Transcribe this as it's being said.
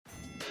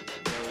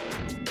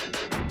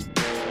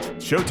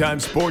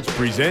Showtime Sports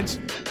presents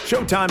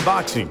Showtime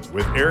Boxing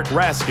with Eric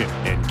Raskin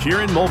and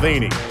Kieran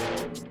Mulvaney.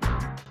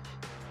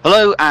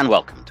 Hello and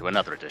welcome to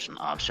another edition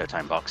of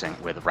Showtime Boxing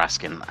with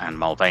Raskin and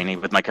Mulvaney.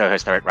 With my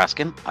co-host Eric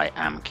Raskin, I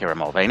am Kieran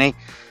Mulvaney.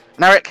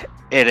 And Eric,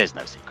 it is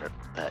no secret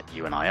that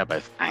you and I are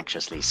both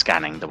anxiously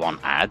scanning the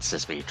want ads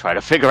as we try to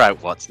figure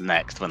out what's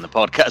next when the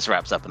podcast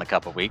wraps up in a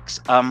couple of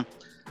weeks.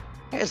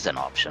 Here's an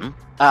option.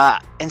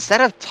 Instead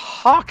of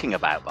talking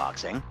about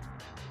boxing,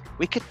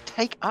 we could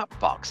take up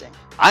boxing.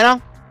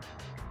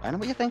 I know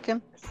what you're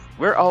thinking.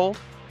 We're old.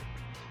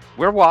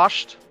 We're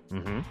washed.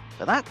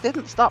 But that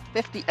didn't stop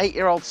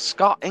 58-year-old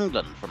Scott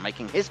England from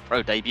making his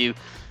pro debut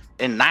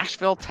in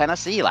Nashville,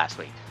 Tennessee last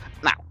week.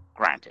 Now,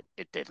 granted,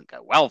 it didn't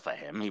go well for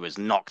him. He was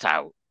knocked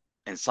out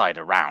inside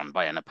a round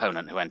by an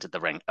opponent who entered the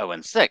ring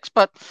 0-6.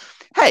 But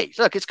hey,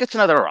 look, it's good to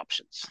know there are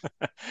options.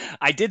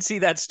 I did see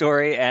that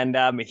story, and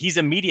he's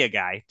a media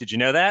guy. Did you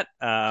know that?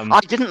 I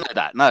didn't know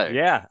that, no.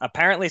 Yeah,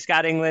 apparently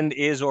Scott England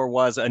is or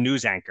was a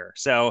news anchor.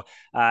 So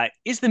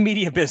is the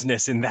media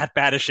business in that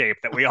bad a shape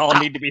that we all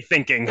need to be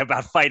thinking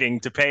about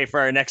fighting to pay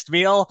for our next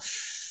meal?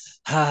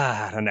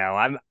 I don't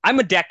know. I'm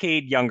a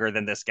decade younger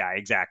than this guy,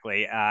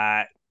 exactly.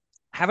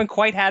 Haven't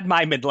quite had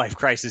my midlife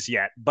crisis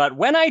yet, but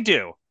when I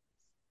do,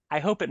 I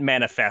hope it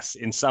manifests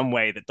in some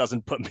way that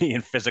doesn't put me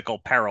in physical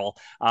peril,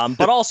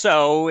 but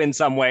also in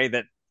some way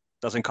that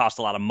doesn't cost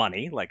a lot of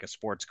money, like a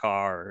sports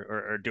car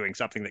or doing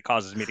something that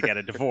causes me to get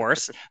a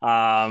divorce.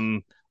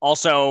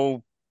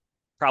 Also,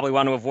 probably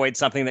want to avoid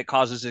something that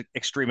causes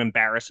extreme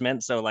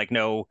embarrassment. So like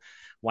no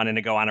wanting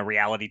to go on a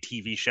reality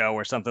TV show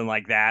or something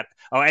like that.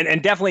 Oh,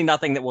 and definitely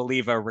nothing that will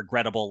leave a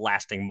regrettable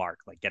lasting mark,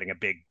 like getting a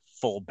big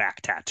full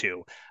back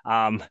tattoo.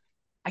 I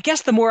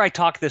guess the more I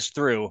talk this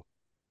through,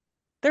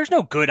 there's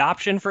no good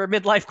option for a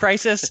midlife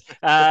crisis.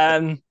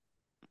 Maybe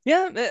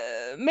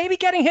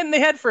getting hit in the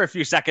head for a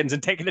few seconds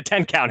and taking a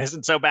 10 count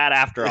isn't so bad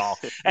after all.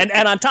 And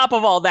on top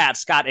of all that,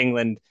 Scott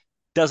England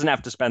doesn't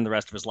have to spend the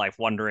rest of his life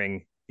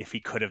wondering if he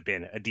could have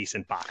been a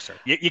decent boxer.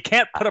 You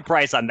can't put a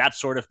price on that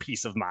sort of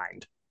peace of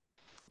mind.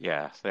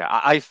 Yeah.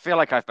 I feel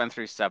like I've been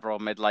through several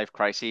midlife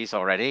crises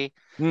already.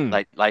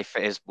 Like life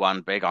is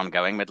one big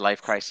ongoing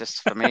midlife crisis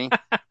for me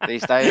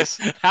these days.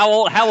 How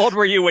old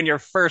were you when your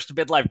first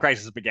midlife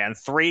crisis began?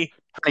 3?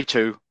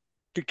 22.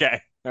 Okay.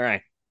 All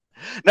right.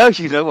 No,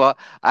 you know what?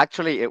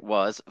 Actually, it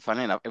was,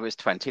 funny enough, it was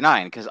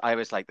 29 because I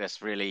was like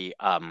this really,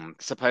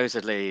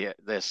 supposedly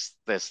this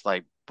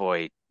like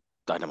boy,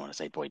 I don't want to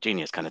say boy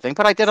genius kind of thing,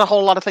 but I did a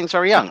whole lot of things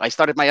very young. I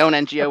started my own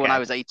NGO when I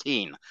was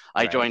 18.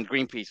 I joined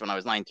Greenpeace when I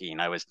was 19.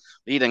 I was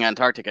leading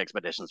Antarctic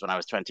expeditions when I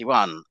was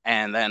 21.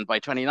 And then by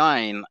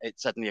 29, it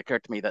suddenly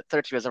occurred to me that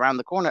 30 was around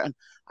the corner and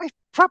I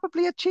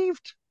probably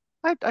achieved.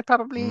 I'd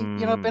probably,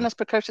 been as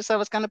precocious as I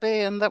was going to be,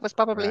 and that was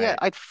probably it.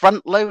 I'd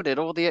front-loaded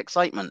all the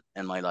excitement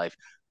in my life.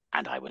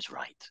 And I was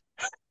right.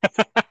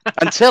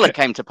 Until it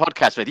came to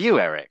podcast with you,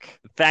 Eric.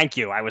 Thank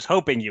you. I was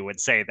hoping you would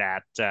say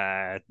that,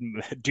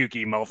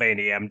 Dookie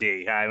Mulvaney,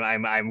 MD.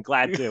 I'm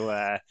glad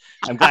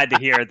to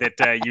hear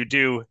that you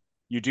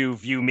do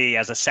view me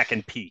as a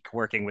second peak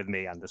working with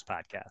me on this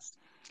podcast.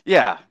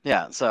 Yeah.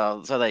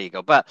 So there you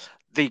go. But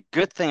the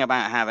good thing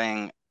about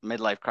having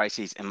midlife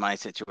crises in my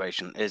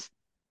situation is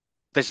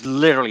there's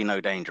literally no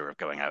danger of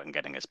going out and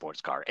getting a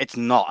sports car. It's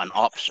not an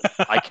option.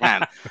 I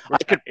can't. I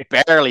could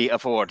barely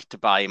afford to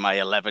buy my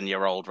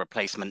 11-year-old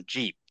replacement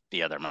Jeep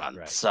the other month.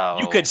 Right. So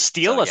you could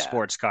steal a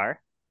sports car.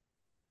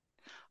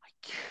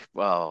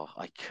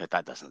 I could.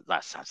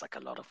 That sounds like a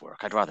lot of work.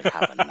 I'd rather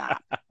have a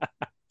nap.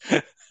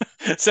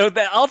 So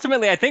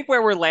ultimately, I think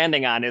where we're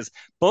landing on is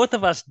both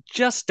of us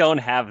just don't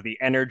have the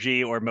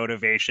energy or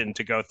motivation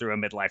to go through a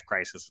midlife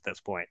crisis at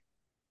this point.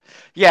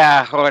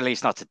 Yeah, or at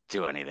least not to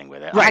do anything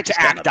with it. Right, to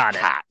act on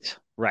it.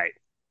 Right.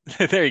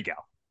 There you go.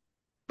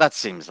 That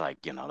seems like,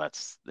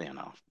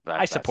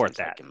 I support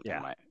that.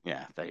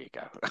 Yeah, there you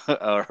go.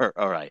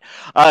 All right.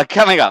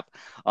 Coming up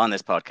on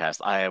this podcast,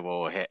 I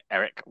will hit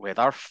Eric with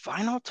our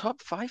final top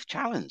 5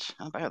 challenge.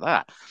 How about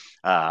that?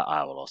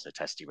 I will also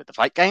test you with the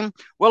fight game.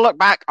 We'll look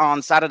back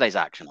on Saturday's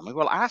action and we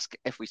will ask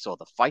if we saw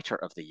the fighter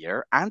of the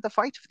year and the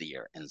fight of the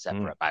year in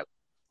separate bouts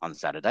on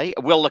Saturday.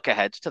 We'll look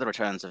ahead to the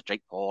returns of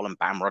Jake Paul and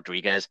Bam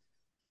Rodriguez.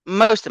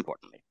 Most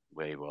importantly,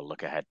 we will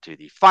look ahead to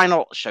the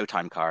final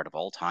Showtime card of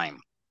all time.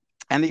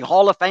 And the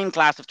Hall of Fame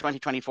class of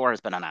 2024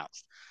 has been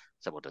announced.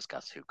 So we'll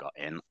discuss who got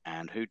in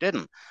and who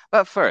didn't.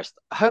 But first,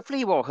 hopefully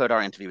you all heard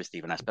our interview with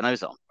Stephen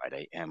Espinoza on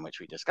Friday, in which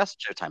we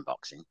discussed Showtime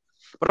boxing,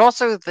 but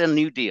also the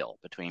new deal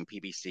between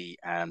PBC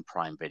and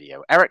Prime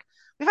Video. Eric,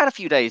 we've had a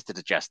few days to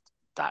digest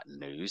that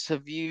news.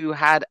 Have you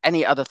had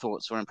any other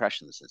thoughts or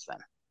impressions since then?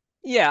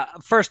 Yeah,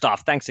 first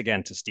off, thanks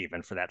again to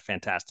Stephen for that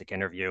fantastic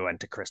interview and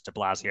to Chris de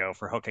Blasio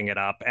for hooking it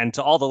up and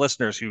to all the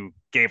listeners who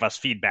gave us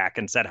feedback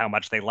and said how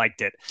much they liked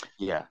it.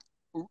 Yeah.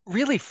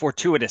 Really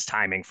fortuitous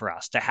timing for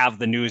us to have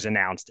the news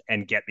announced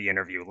and get the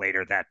interview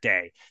later that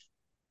day.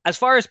 As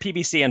far as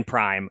PBC and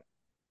Prime,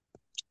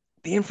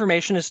 the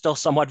information is still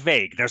somewhat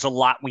vague. There's a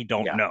lot we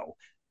don't know.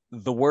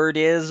 The word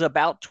is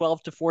about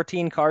 12 to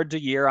 14 cards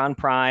a year on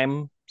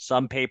Prime,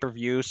 some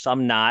pay-per-view,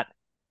 some not.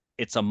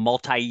 It's a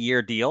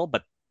multi-year deal,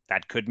 but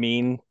That could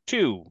mean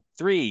 2,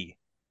 3,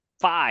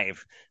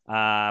 5.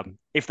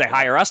 If they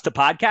hire us to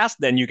podcast,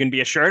 then you can be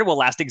assured it will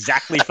last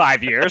exactly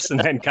 5 years and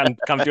then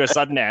come to a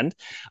sudden end.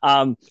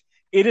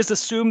 It is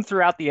assumed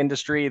throughout the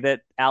industry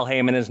that Al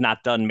Heyman is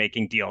not done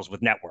making deals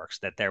with networks,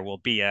 that there will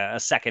be a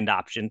second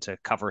option to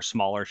cover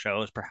smaller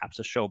shows, perhaps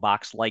a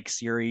Showbox-like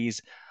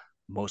series,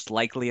 most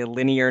likely a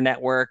linear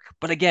network.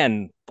 But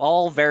again,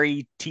 all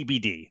very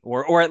TBD,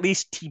 or at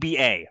least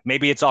TBA.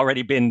 Maybe it's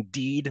already been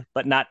deed,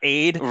 but not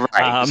aid.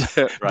 Right.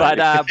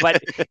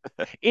 But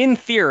in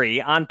theory,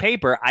 on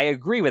paper, I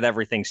agree with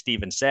everything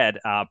Steven said.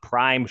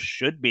 Prime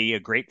should be a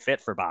great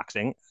fit for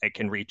boxing. It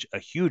can reach a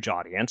huge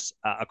audience,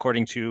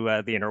 according to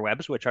the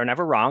interwebs, which are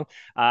never wrong.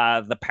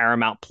 The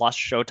Paramount Plus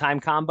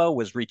Showtime combo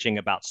was reaching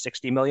about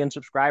 60 million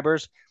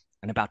subscribers,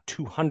 and about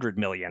 200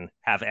 million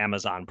have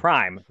Amazon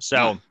Prime.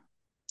 So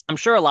I'm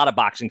sure a lot of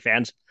boxing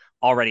fans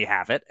already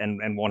have it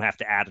and won't have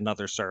to add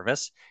another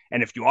service.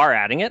 And if you are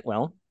adding it,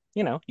 well,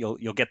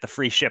 you'll get the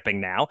free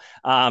shipping now.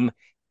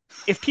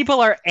 If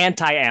people are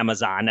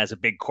anti-Amazon as a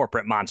big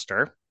corporate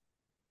monster,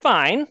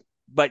 fine,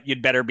 but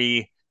you'd better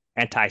be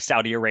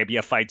anti-Saudi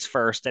Arabia fights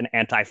first and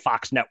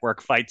anti-Fox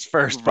Network fights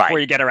first before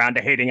you get around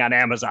to hating on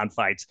Amazon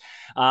fights.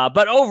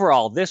 But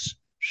overall, this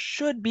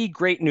should be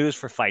great news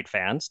for fight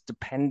fans,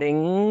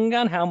 depending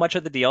on how much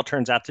of the deal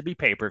turns out to be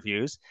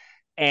pay-per-views.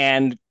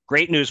 And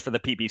great news for the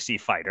PBC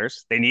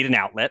fighters. They need an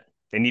outlet.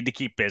 They need to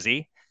keep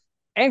busy.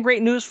 And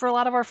great news for a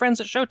lot of our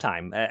friends at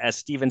Showtime. As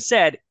Steven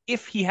said,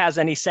 if he has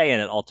any say in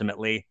it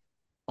ultimately,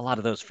 a lot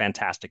of those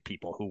fantastic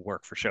people who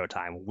work for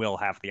Showtime will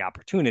have the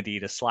opportunity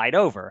to slide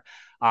over.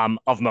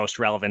 Of most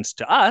relevance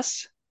to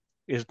us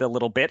is the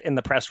little bit in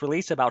the press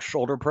release about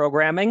shoulder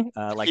programming,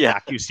 like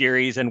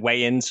docuseries and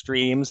weigh-in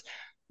streams.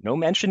 No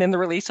mention in the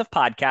release of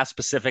podcasts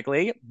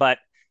specifically, but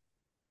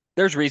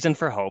there's reason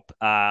for hope.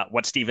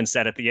 What Steven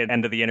said at the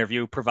end of the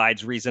interview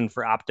provides reason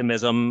for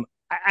optimism.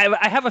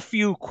 I have a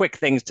few quick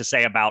things to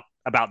say about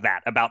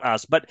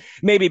us, but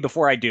maybe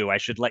before I do, I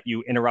should let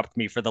you interrupt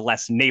me for the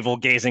less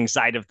navel-gazing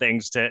side of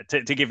things to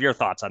give your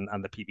thoughts on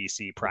the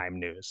PBC Prime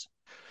news.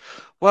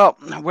 Well,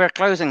 we're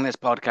closing this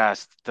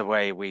podcast the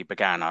way we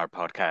began our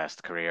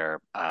podcast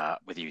career,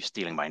 with you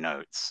stealing my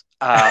notes.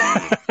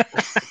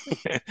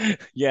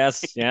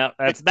 Yes, yeah,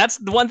 that's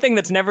the one thing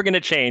that's never going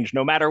to change,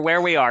 no matter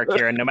where we are,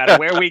 Kieran. No matter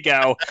where we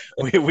go,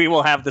 we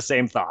will have the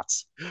same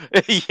thoughts.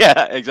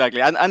 Yeah,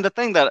 exactly. And the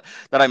thing that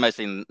I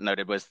mostly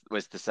noted was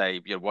to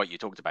say, what you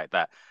talked about,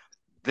 that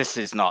this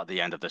is not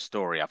the end of the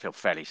story. I feel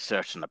fairly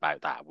certain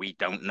about that. We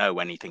don't know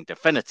anything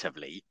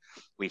definitively.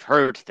 We've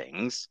heard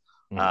things.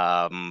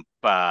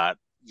 But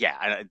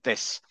yeah,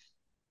 this,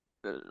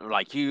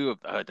 like you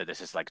heard that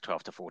this is like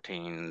 12 to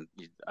 14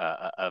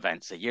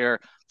 events a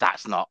year.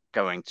 That's not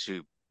going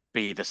to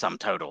be the sum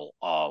total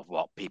of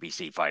what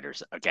PBC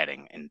fighters are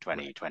getting in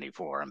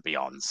 2024 and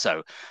beyond.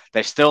 So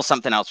there's still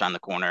something else around the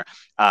corner.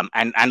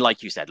 And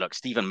like you said, look,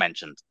 Steven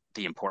mentioned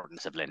the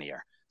importance of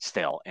linear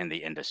still in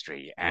the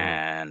industry.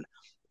 And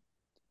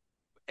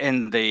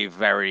in the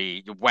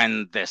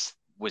when this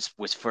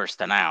was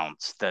first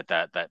announced that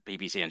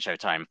BBC and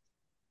Showtime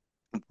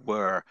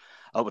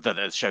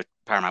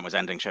Paramount was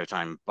ending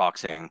Showtime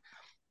boxing,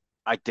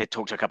 I did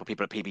talk to a couple of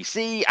people at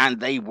PBC, and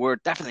they were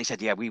definitely said,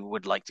 yeah, we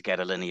would like to get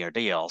a linear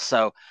deal.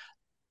 So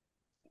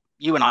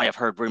you and I have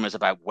heard rumors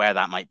about where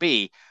that might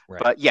be,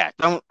 but yeah,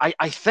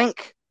 I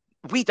think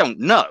we don't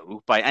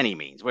know by any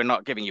means. We're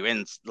not giving you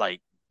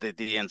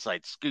the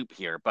inside scoop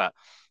here, but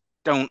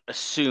don't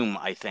assume,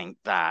 I think,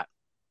 that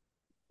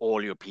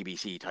all your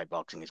PBC type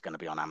boxing is going to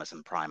be on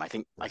Amazon Prime. I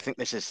think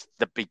this is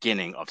the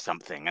beginning of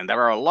something, and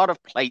there are a lot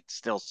of plates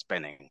still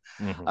spinning.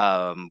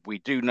 We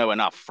do know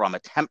enough from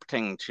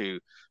attempting to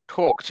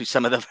talk to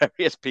some of the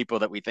various people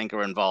that we think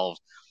are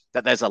involved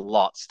that there's a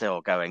lot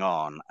still going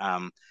on.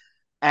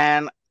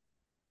 And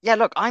yeah,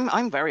 look,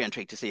 I'm very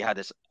intrigued to see how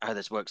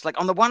this works. Like,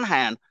 on the one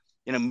hand,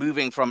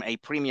 moving from a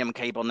premium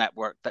cable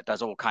network that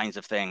does all kinds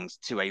of things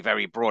to a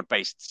very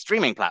broad-based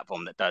streaming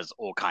platform that does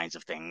all kinds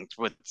of things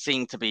would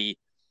seem to be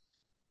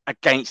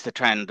against the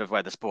trend of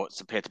where the sports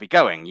appear to be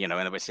going,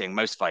 and we're seeing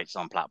most fights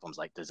on platforms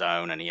like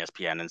DAZN and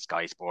ESPN and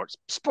Sky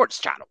sports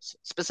channels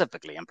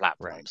specifically, and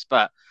platforms.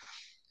 But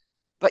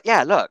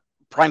yeah, look,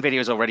 Prime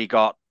Video's already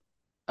got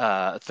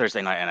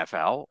Thursday Night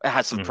NFL. It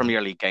has some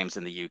Premier League games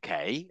in the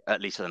UK, at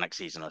least for the next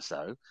season or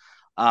so.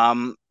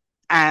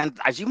 And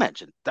as you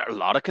mentioned, there are a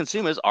lot of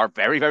consumers are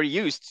very, very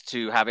used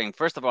to having,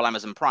 first of all,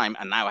 Amazon Prime,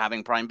 and now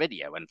having Prime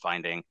Video and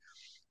finding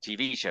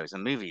TV shows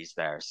and movies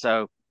there.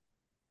 So,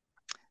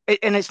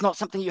 and it's not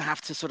something you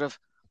have to sort of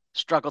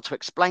struggle to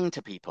explain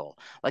to people.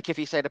 Like, if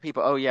you say to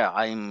people, "Oh yeah,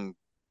 I'm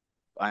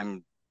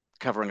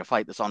covering a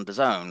fight that's on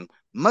DAZN,"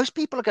 most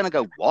people are going to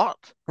go, "What?"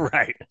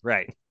 Right.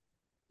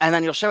 And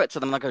then you'll show it to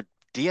them and they'll go,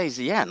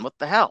 "DAZN, what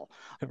the hell?"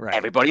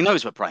 Everybody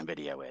knows what Prime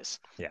Video is,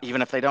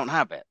 even if they don't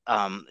have it.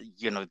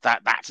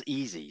 That's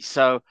easy.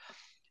 So,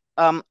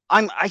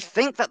 I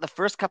think that the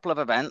first couple of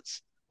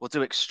events will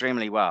do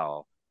extremely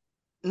well,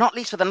 not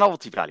least for the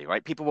novelty value,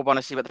 right? People will want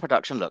to see what the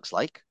production looks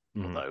like.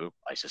 although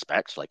I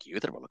suspect, like you,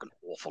 that it will look an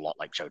awful lot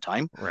like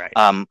Showtime. Right.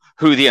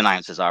 Who the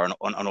announcers are and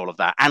all of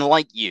that. And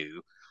like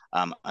you,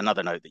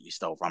 another note that you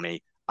stole from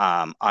me,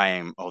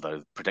 I'm,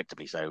 although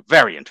predictably so,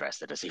 very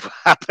interested to see what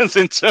happens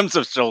in terms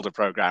of shoulder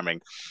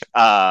programming.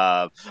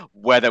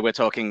 Whether we're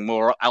talking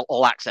more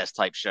all access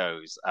type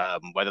shows,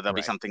 whether there'll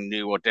be something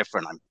new or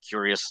different. I'm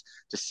curious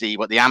to see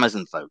what the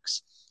Amazon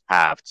folks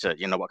have to,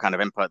 what kind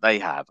of input they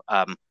have.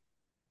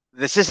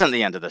 This isn't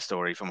the end of the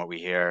story from what we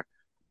hear,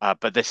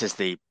 but this is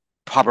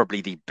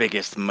probably the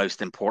biggest,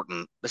 most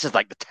important. This is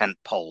like the tent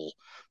pole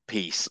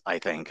piece, I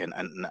think,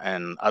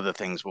 and other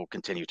things will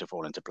continue to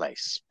fall into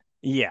place.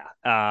 Yeah.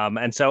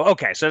 And so,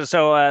 okay.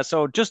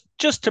 So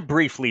just to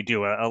briefly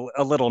do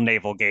a little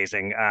navel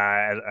gazing,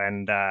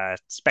 and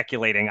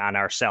speculating on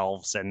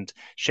ourselves and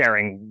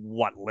sharing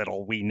what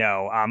little we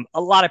know.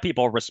 A lot of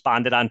people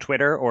responded on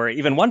Twitter, or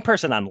even one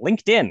person on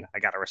LinkedIn. I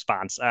got a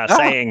response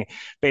saying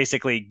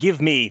basically,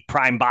 "Give me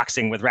Prime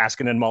Boxing with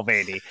Raskin and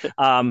Mulvaney."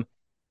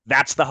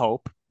 That's the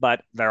hope,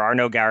 but there are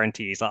no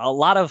guarantees. A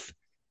lot of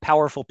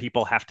powerful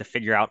people have to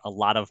figure out a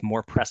lot of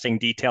more pressing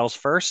details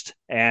first,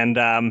 and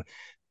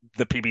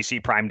the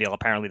PBC Prime deal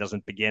apparently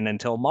doesn't begin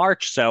until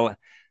March. So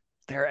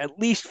there at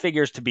least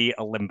figures to be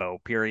a limbo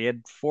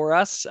period for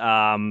us.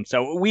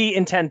 So we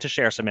intend to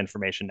share some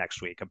information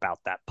next week about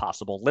that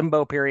possible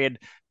limbo period.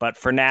 But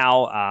for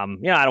now, I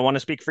don't want to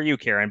speak for you,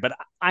 Kieran, but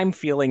I'm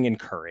feeling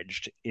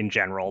encouraged in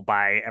general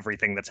by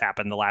everything that's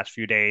happened the last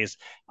few days.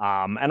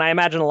 And I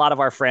imagine a lot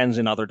of our friends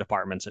in other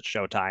departments at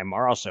Showtime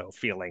are also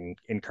feeling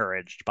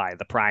encouraged by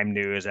the Prime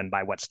news and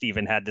by what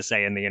Stephen had to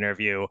say in the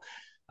interview.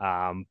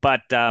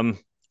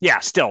 Yeah,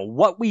 still,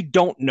 what we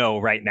don't know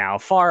right now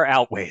far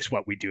outweighs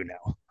what we do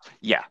know.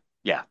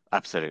 Yeah,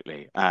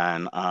 absolutely.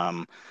 And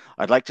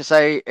I'd like to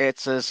say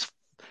it's as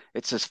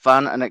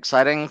fun and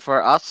exciting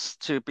for us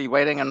to be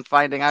waiting and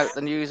finding out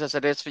the news as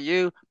it is for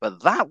you,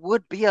 but that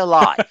would be a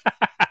lie.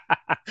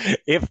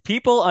 If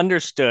people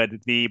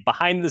understood the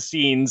behind the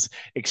scenes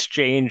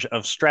exchange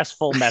of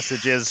stressful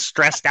messages,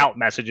 stressed out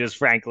messages,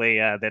 frankly,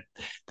 that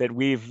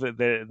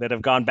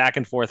have gone back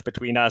and forth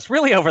between us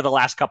really over the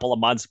last couple of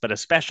months, but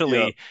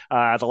especially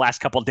the last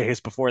couple of days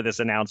before this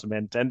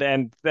announcement,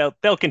 and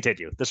they'll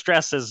continue. The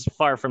stress is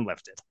far from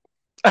lifted.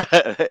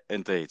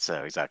 Indeed,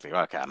 so exactly.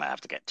 Okay, I might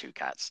have to get 2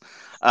 cats.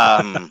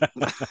 All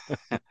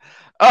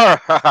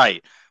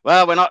right.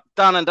 Well, we're not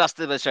done and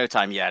dusted with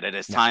Showtime yet. It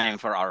is time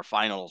for our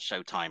final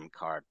Showtime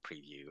card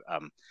preview.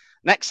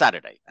 Next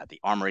Saturday at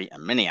the Armory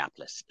in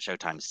Minneapolis,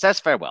 Showtime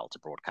says farewell to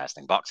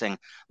broadcasting boxing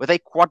with a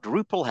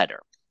quadruple header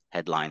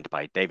headlined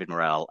by David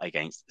Morrell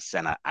against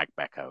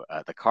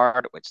Haney-Prograis. The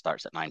card, which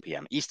starts at 9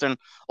 p.m. Eastern,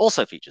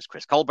 also features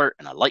Chris Colbert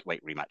in a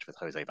lightweight rematch with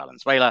Jose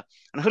Valenzuela,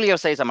 and Julio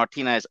Cesar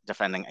Martinez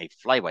defending a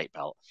flyweight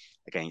belt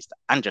against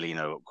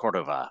Angelino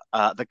Cordova.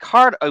 The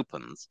card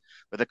opens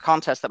with a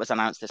contest that was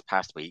announced this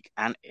past week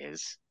and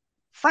is,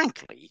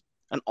 frankly,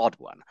 an odd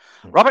one.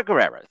 Robert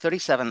Guerrero,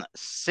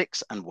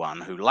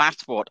 37-6-1, who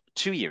last fought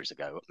 2 years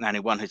ago and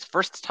who won his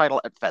first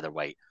title at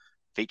featherweight,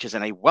 features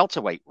in a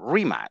welterweight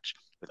rematch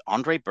with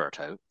Andre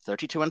Berto,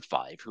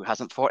 32-5, who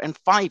hasn't fought in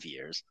 5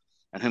 years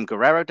and whom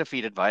Guerrero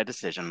defeated via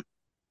decision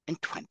in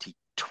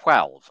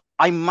 2012.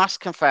 I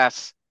must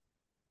confess,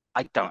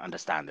 I don't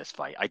understand this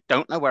fight. I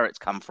don't know where it's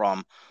come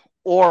from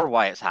or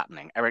why it's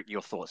happening. Eric,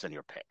 your thoughts on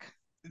your pick?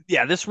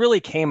 Yeah, this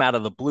really came out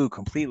of the blue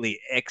completely,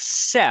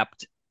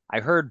 except I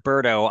heard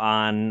Berto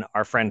on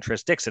our friend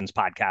Tris Dixon's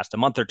podcast a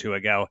month or two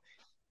ago,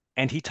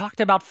 and he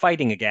talked about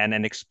fighting again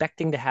and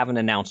expecting to have an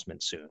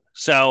announcement soon.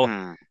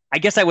 So I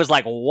guess I was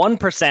like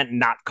 1%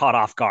 not caught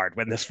off guard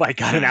when this fight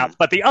got announced,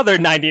 but the other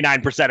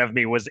 99% of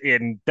me was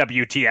in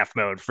WTF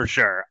mode for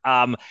sure.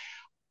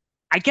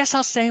 I guess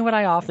I'll say what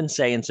I often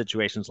say in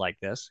situations like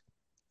this.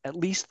 At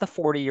least the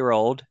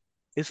 40-year-old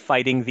is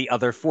fighting the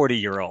other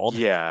 40-year-old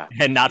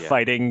and not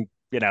fighting,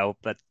 the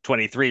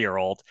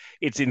 23-year-old.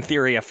 It's in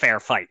theory a fair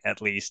fight,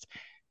 at least.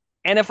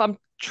 And if I'm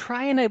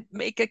trying to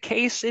make a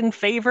case in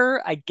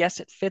favor, I guess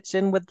it fits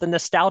in with the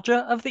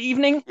nostalgia of the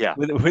evening,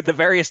 with the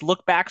various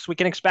lookbacks we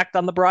can expect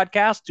on the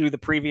broadcast to the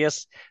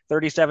previous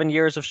 37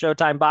 years of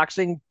Showtime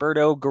boxing.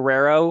 Berto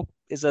Guerrero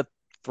is a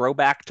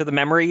throwback to the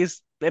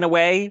memories in a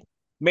way,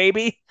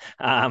 maybe.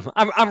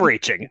 I'm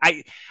reaching.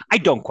 I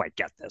don't quite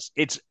get this.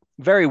 It's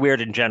very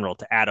weird in general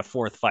to add a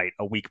fourth fight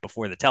a week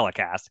before the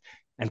telecast,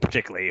 and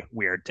particularly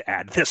weird to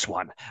add this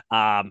one.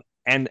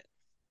 And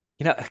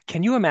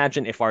can you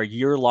imagine if our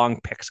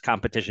year-long picks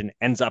competition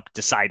ends up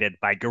decided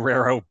by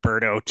Guerrero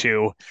Berto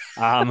 2?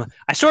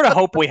 I sort of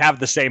hope we have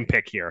the same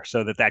pick here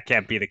so that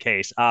can't be the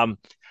case.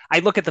 I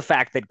look at the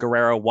fact that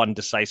Guerrero won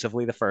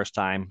decisively the first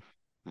time,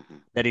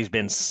 that he's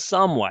been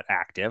somewhat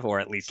active, or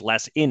at least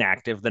less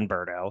inactive than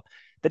Berto,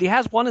 that he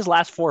has won his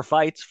last 4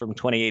 fights from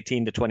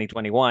 2018 to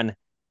 2021.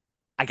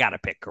 I got to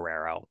pick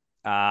Guerrero.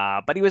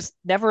 But he was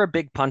never a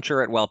big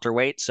puncher at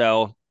welterweight,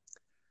 so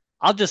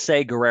I'll just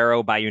say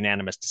Guerrero by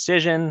unanimous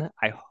decision.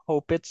 I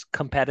hope it's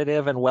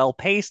competitive and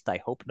well-paced. I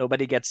hope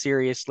nobody gets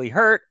seriously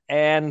hurt.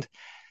 And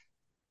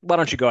why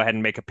don't you go ahead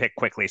and make a pick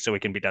quickly so we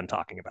can be done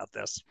talking about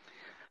this?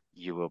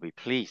 You will be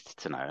pleased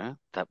to know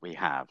that we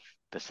have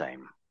the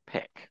same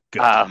pick.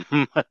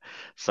 Good.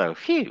 So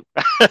phew.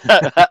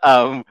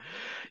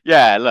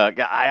 Yeah, look,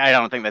 I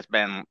don't think there's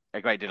been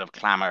a great deal of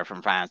clamor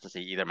from fans to see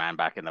either man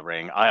back in the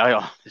ring. I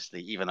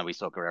honestly, even though we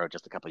saw Guerrero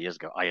just a couple of years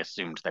ago, I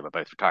assumed they were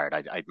both retired.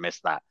 I'd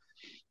missed that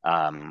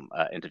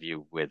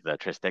interview with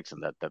Tris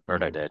Dixon that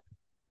Berto did.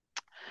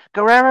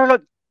 Guerrero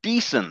looked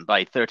decent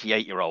by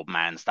 38-year-old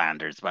man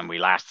standards when we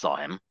last saw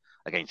him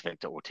against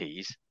Victor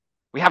Ortiz.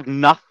 We have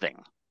nothing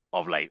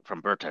of late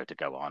from Berto to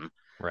go on.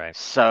 Right.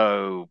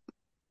 So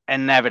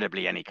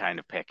inevitably any kind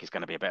of pick is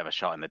going to be a bit of a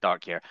shot in the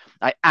dark here.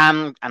 I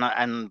am,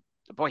 and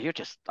boy,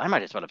 I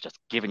might as well have just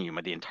given you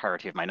the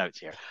entirety of my notes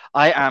here.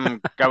 I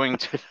am going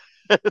to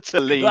to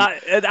lean.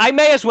 I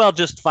may as well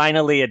just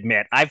finally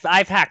admit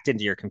I've hacked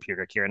into your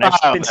computer, Kieran.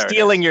 I've been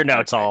stealing your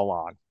notes all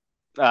along.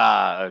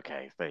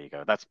 Okay, there you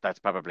go. That's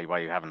probably why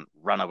you haven't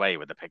run away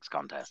with the picks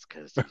contest,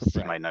 because you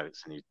see my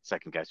notes and you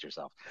second guess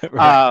yourself.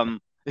 Right.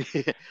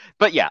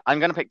 But yeah, I'm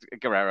going to pick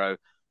Guerrero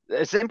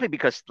simply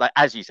because, like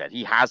as you said,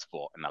 he has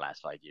fought in the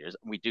last 5 years.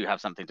 We do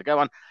have something to go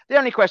on. The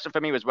only question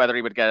for me was whether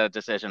he would get a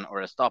decision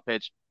or a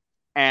stoppage,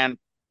 and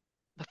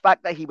the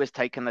fact that he was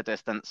taken the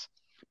distance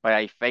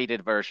by a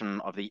faded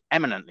version of the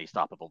eminently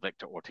stoppable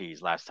Victor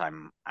Ortiz last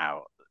time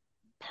out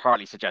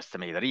partly suggests to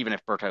me that even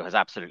if Berto has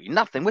absolutely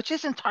nothing, which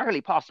is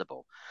entirely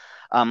possible,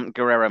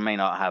 Guerrero may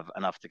not have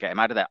enough to get him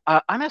out of there.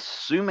 I'm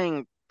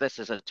assuming this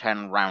is a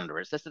 10-rounder.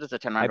 Is this a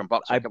 10-rounder in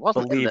boxing? It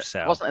wasn't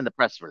in the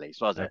press release,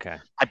 was it? Okay.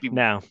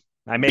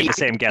 I made the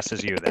same guess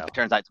as you, though. If it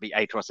turns out to be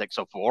 8 or 6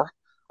 or 4,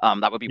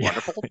 that would be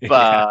wonderful.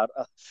 Yeah.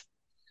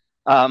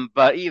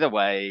 But either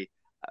way,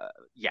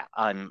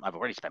 I've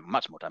already spent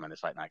much more time on this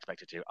fight than I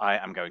expected to. I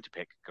am going to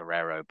pick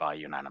Guerrero by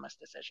unanimous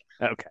decision.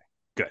 Okay.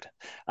 Good.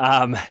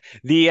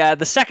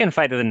 The second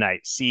fight of the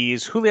night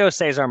sees Julio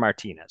Cesar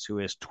Martinez, who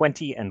is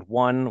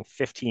 20-1,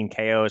 15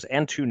 KOs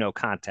and 2 no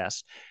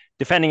contests,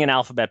 defending an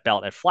alphabet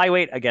belt at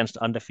flyweight against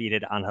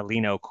undefeated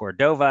Angelino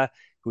Cordova,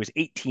 who is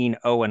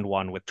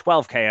 18-0-1 with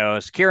 12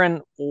 KOs.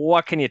 Kieran,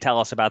 what can you tell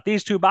us about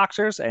these two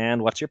boxers,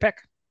 and what's your pick?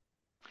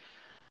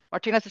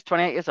 Martinez is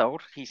 28 years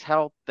old. He's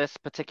held this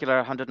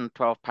particular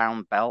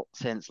 112-pound belt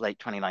since late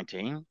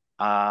 2019.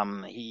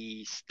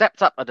 He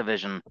stepped up a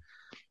division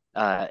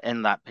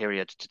in that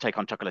period to take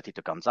on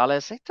Chocolatito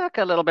Gonzalez. He took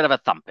a little bit of a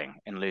thumping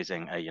in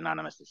losing a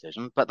unanimous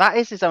decision, but that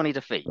is his only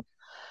defeat.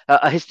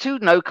 His 2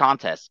 no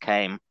contests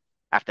came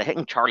after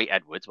hitting Charlie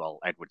Edwards while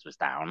Edwards was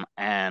down,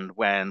 and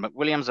when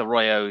McWilliams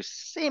Arroyo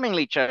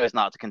seemingly chose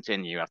not to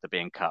continue after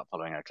being cut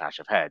following a clash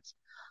of heads.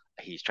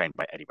 He's trained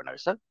by Eddie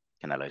Reynoso,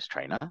 Canelo's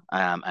trainer,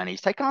 and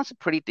he's taken on some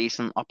pretty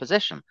decent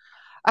opposition.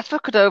 As for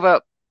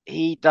Cordova,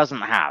 he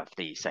doesn't have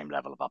the same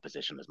level of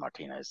opposition as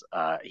Martinez.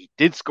 He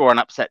did score an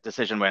upset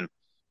decision win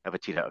over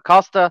Tito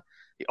Acosta.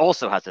 He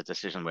also has a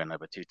decision win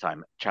over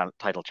 2-time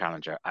title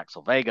challenger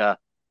Axel Vega.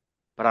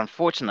 But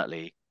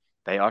unfortunately,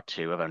 they are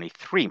 2 of only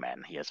 3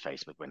 men he has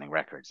faced with winning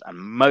records, and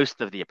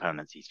most of the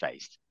opponents he's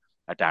faced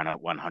are down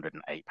at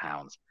 108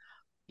 pounds.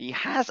 He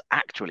has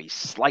actually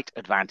slight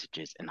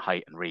advantages in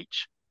height and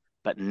reach,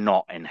 but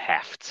not in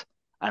heft.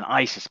 And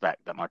I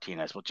suspect that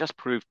Martinez will just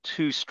prove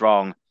too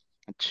strong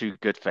and too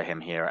good for him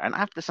here. And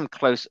after some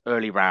close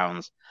early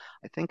rounds,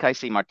 I think I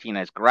see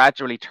Martinez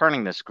gradually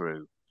turning the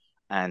screw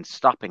and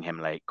stopping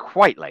him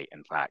quite late,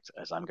 in fact,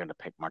 as I'm going to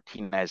pick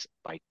Martinez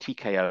by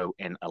TKO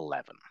in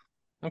 11.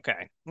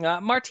 Okay.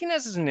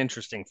 Martinez is an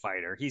interesting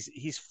fighter.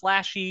 He's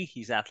flashy,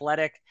 he's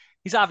athletic,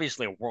 he's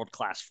obviously a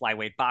world-class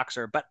flyweight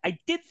boxer, but I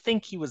did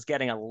think he was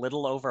getting a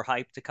little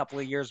overhyped a couple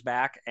of years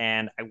back,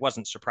 and I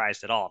wasn't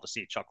surprised at all to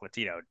see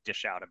Chocolatito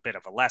dish out a bit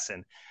of a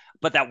lesson.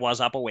 But that was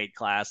up a weight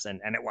class,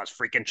 and it was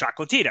freaking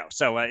Chocolatito.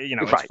 So,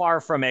 it's far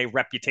from a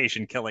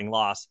reputation-killing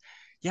loss.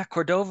 Yeah,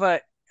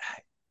 Cordova,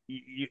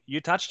 you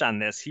touched on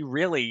this. He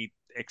really,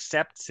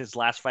 except his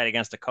last fight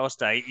against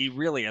Acosta, he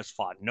really has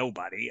fought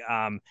nobody.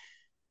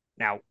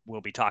 Now,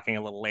 we'll be talking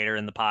a little later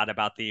in the pod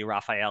about the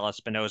Rafael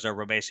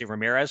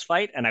Espinoza-Ramirez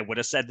fight, and I would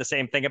have said the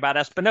same thing about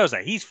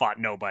Espinoza. He's fought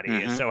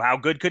nobody, so how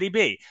good could he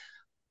be?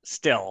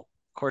 Still,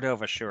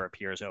 Cordova sure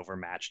appears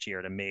overmatched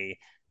here to me,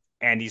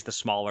 and he's the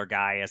smaller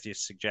guy, as you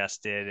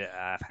suggested,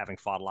 having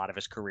fought a lot of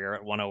his career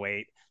at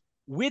 108,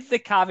 with the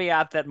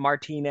caveat that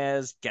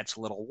Martinez gets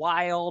a little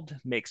wild,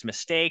 makes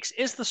mistakes,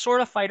 is the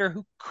sort of fighter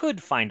who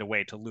could find a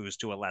way to lose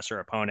to a lesser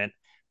opponent.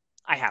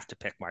 I have to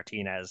pick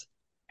Martinez.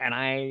 And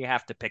I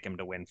have to pick him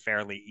to win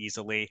fairly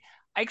easily.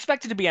 I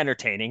expect it to be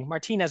entertaining.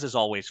 Martinez is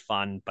always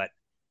fun, but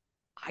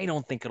I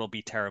don't think it'll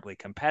be terribly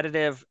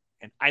competitive,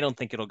 and I don't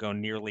think it'll go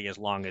nearly as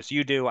long as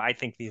you do. I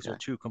think these are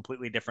 2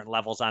 completely different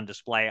levels on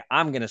display.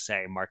 I'm going to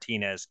say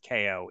Martinez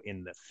KO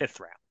in the 5th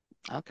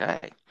round.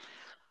 Okay.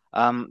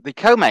 The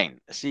co-main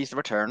sees the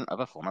return of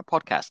a former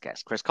podcast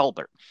guest, Chris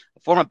Colbert, a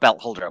former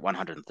belt holder at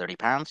 130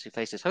 pounds, who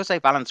faces Jose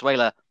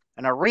Valenzuela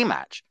in a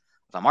rematch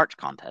of a March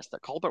contest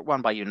that Colbert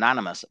won by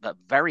unanimous but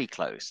very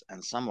close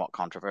and somewhat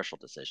controversial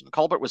decision.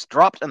 Colbert was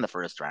dropped in the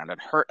 1st round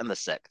and hurt in the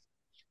 6th,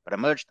 but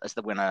emerged as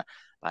the winner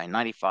by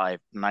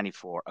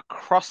 95-94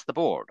 across the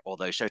board,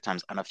 although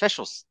Showtime's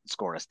unofficial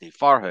scorer, Steve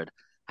Farhood,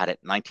 had it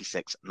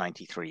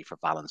 96-93 for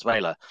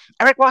Valenzuela.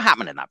 Eric, what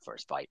happened in that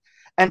first fight?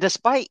 And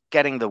despite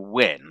getting the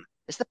win,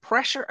 is the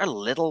pressure a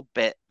little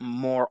bit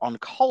more on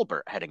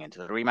Colbert heading into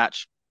the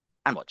rematch?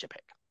 And what'd you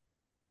pick?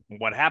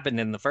 What happened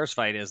in the first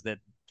fight is that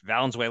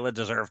Valenzuela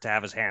deserved to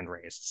have his hand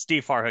raised.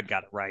 Steve Farhood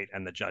got it right,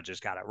 and the judges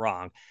got it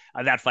wrong.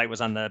 That fight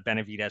was on the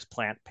Benavidez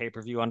Plant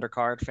pay-per-view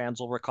undercard, fans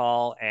will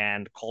recall,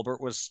 and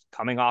Colbert was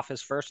coming off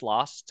his first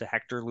loss to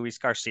Hector Luis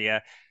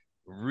Garcia,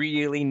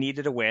 really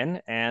needed a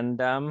win, and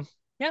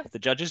the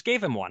judges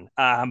gave him one.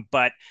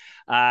 But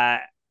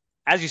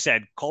as you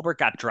said, Colbert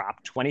got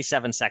dropped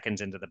 27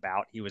 seconds into the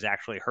bout. He was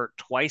actually hurt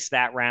twice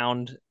that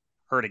round,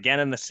 hurt again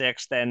in the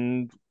sixth,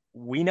 and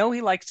we know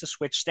he likes to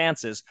switch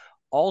stances.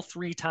 All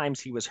three times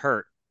he was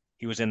hurt,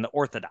 he was in the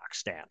orthodox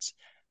stance.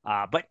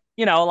 But,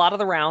 a lot of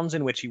the rounds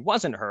in which he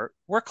wasn't hurt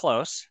were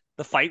close.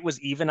 The fight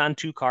was even on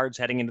two cards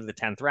heading into the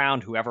 10th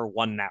round. Whoever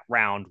won that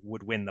round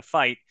would win the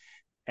fight.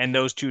 And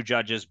those two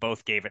judges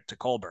both gave it to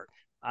Colbert.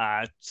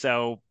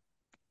 So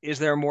is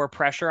there more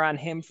pressure on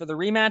him for the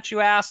rematch,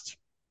 you asked?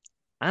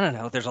 I don't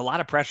know. There's a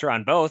lot of pressure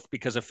on both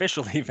because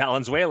officially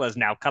Valenzuela is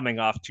now coming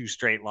off two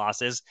straight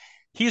losses.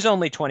 He's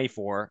only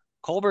 24.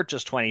 Colbert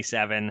just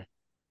 27.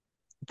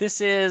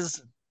 This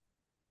is,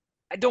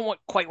 I don't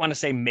quite want to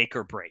say make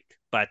or break,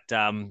 but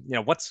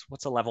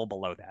what's a level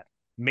below that?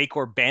 Make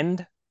or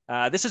bend?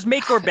 This is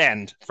make or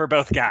bend for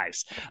both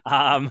guys.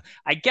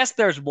 I guess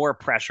there's more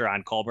pressure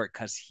on Colbert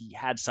because he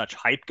had such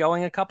hype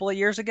going a couple of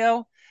years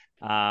ago.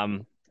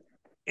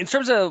 In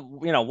terms of,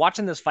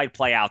 watching this fight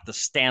play out, the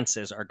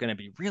stances are going to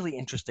be really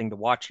interesting to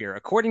watch here.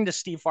 According to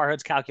Steve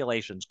Farhood's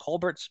calculations,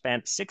 Colbert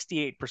spent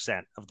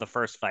 68% of the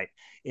first fight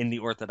in the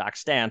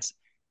orthodox stance.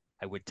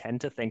 I would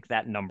tend to think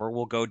that number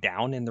will go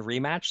down in the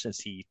rematch since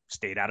he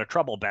stayed out of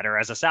trouble better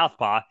as a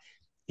southpaw.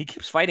 He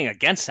keeps fighting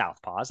against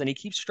southpaws and he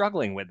keeps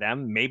struggling with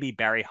them. Maybe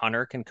Barry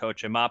Hunter can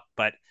coach him up,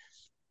 but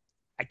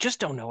I just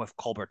don't know if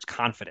Colbert's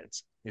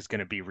confidence is going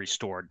to be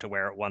restored to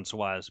where it once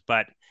was.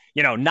 But,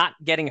 not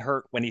getting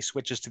hurt when he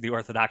switches to the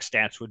orthodox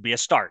stance would be a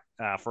start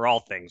for all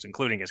things,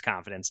 including his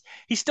confidence.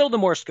 He's still the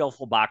more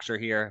skillful boxer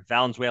here.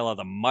 Valenzuela,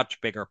 the much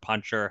bigger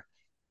puncher.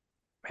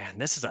 Man,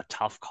 this is a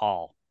tough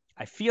call.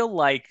 I feel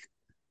like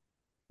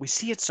we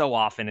see it so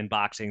often in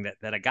boxing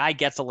that a guy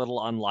gets a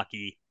little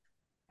unlucky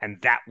and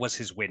that was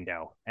his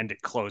window and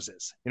it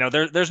closes.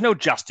 There's no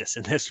justice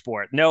in this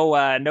sport. No,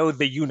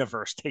 the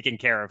universe taking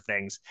care of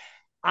things.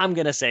 I'm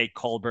going to say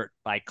Colbert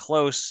by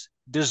close,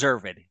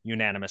 deserved,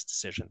 unanimous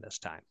decision this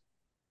time.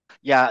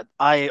 Yeah,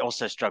 I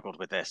also struggled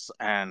with this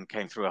and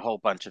came through a whole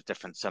bunch of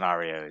different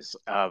scenarios.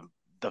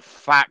 The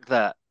fact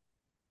that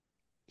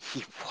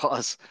he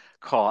was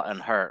caught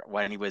and hurt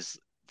when he was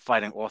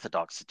fighting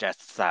orthodox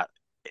suggests that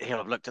he'll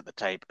have looked at the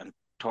tape and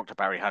talked to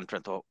Barry Hunter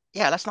and thought,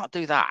 yeah, let's not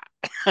do that.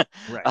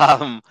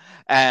 Right.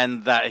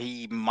 And that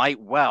he might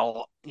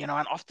well, and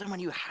often when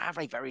you have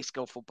a very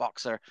skillful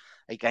boxer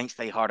against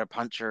a harder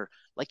puncher,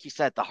 like you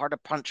said, the harder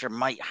puncher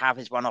might have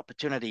his one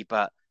opportunity,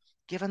 but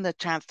given the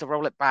chance to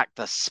roll it back,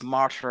 the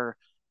smarter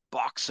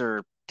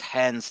boxer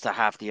tends to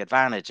have the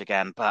advantage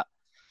again. But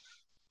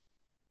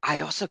I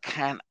also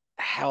can't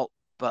help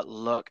but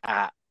look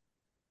at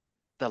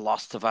the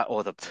loss to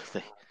or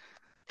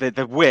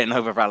the win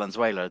over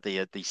Valenzuela,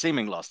 the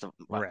seeming loss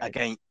Right.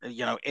 again,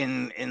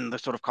 in the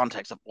sort of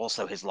context of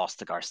also his loss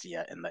to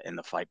Garcia in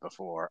the fight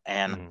before,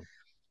 and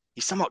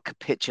he somewhat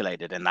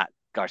capitulated in that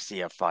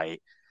Garcia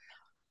fight.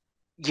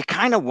 You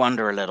kind of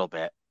wonder a little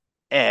bit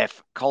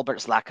if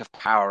Colbert's lack of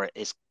power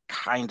is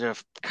kind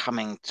of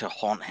coming to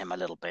haunt him a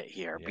little bit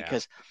here,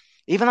 because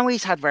even though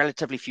he's had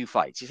relatively few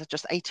fights, he's had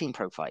just 18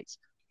 pro fights.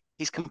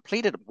 He's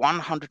completed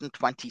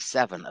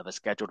 127 of a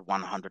scheduled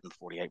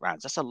 148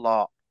 rounds. That's a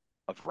lot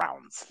of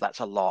rounds. That's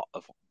a lot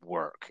of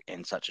work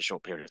in such a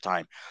short period of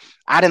time.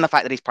 Add in the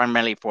fact that he's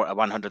primarily for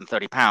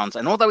 130 pounds.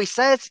 And although he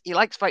says he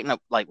likes fighting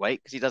up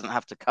lightweight because he doesn't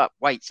have to cut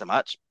weight so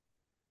much,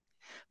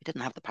 he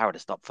didn't have the power to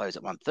stop foes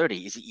at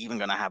 130. Is he even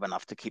going to have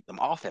enough to keep them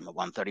off him at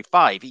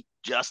 135? He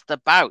just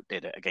about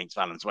did it against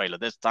Valenzuela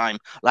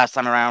last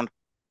time around.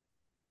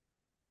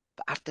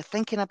 But after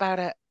thinking about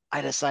it,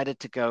 I decided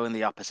to go in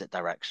the opposite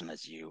direction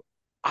as you.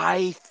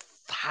 I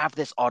have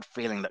this odd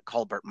feeling that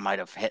Colbert might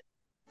have hit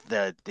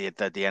the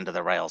end of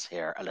the rails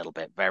here a little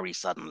bit very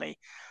suddenly.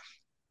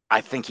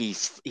 I think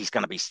he's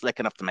going to be slick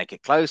enough to make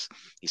it close.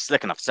 He's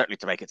slick enough certainly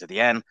to make it to the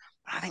end.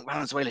 I think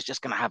Valenzuela is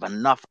just going to have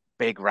enough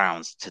big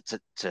rounds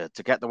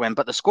to get the win.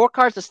 But the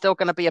scorecards are still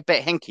going to be a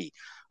bit hinky.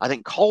 I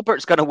think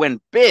Colbert's going to win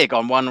big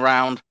on one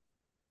round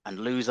and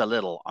lose a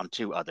little on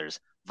two others.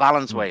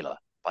 Valenzuela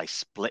by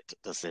split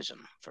decision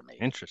for me.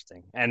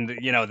 Interesting. And,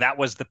 that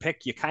was the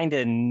pick you kind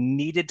of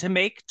needed to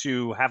make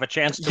to have a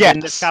chance to win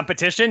this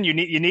competition. You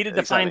needed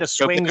to find a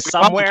swing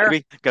somewhere.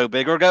 Go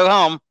big or go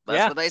home.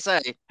 That's what they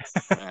say.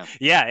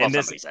 Yeah. Well,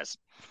 somebody says.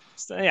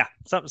 Yeah,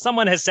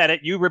 someone has said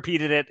it. You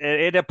repeated it.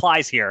 It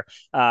applies here.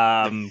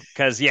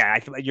 Because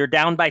you're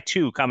down by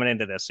 2 coming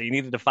into this, so you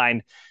needed to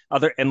find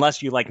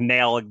unless you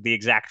nail the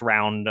exact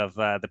round of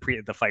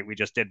the fight we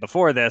just did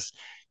before this.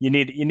 You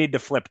need to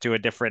flip to a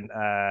different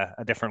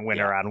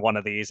winner on one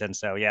of these, and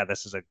so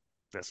this is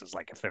this is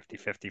like a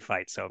 50-50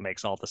 fight, so it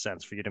makes all the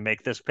sense for you to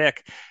make this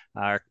pick.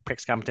 Our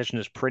picks competition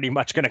is pretty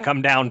much going to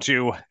come down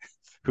to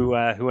who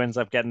ends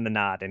up getting the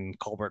nod in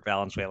Colbert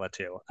Valenzuela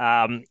too.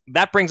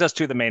 That brings us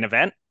to the main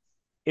event.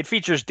 It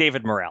features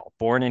David Morrell,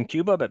 born in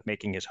Cuba but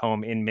making his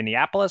home in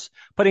Minneapolis,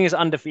 putting his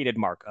undefeated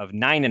mark of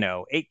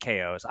 9-0, 8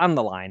 KOs on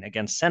the line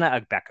against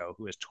Haney-Prograis,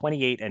 who is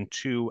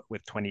 28-2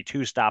 with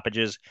 22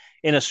 stoppages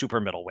in a super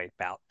middleweight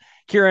bout.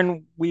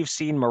 Kieran, we've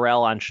seen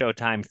Morrell on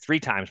Showtime 3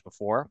 times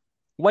before.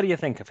 What do you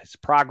think of his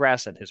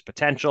progress and his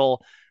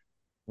potential?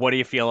 What do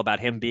you feel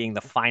about him being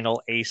the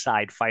final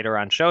A-side fighter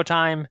on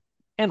Showtime?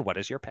 And what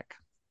is your pick?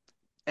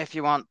 If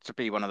you want to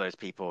be one of those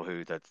people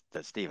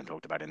that Stephen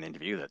talked about in the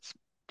interview that's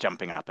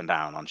jumping up and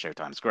down on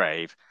Showtime's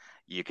grave,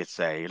 you could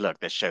say, look,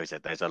 this shows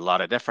that there's a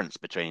lot of difference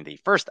between the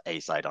first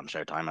A-side on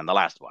Showtime and the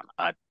last one.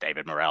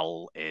 David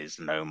Morrell is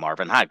no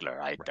Marvin Hagler.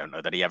 I don't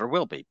know that he ever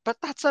will be, but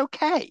that's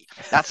okay.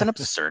 That's an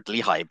absurdly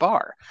high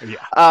bar.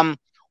 Yeah.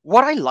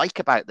 What I like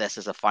about this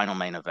as a final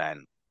main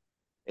event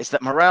is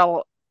that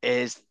Morrell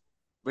is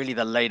really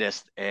the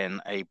latest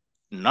in a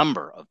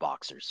number of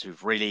boxers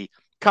who've really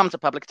come to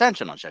public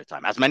attention on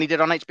Showtime, as many did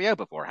on HBO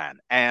beforehand.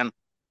 And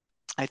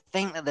I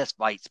think that this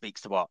fight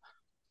speaks to what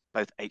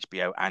both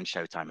HBO and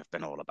Showtime have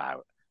been all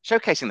about.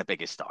 Showcasing the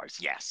biggest stars,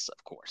 yes,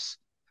 of course,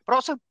 but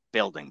also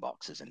building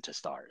boxers into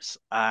stars.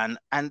 And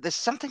there's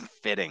something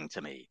fitting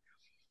to me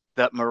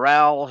that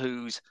Morrell,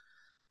 who's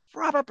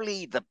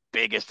probably the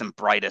biggest and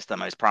brightest and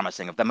most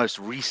promising of the most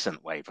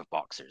recent wave of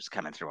boxers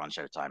coming through on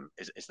Showtime,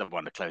 is the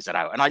one to close it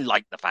out. And I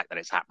like the fact that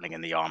it's happening in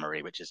the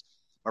Armory, which is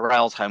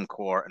Morrell's home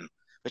court, and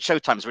but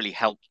Showtime's really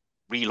helped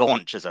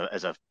relaunch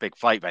as a big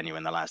fight venue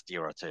in the last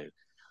year or two.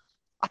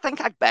 I think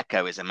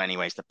Agbeko is in many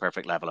ways the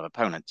perfect level of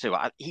opponent too.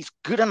 He's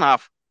good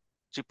enough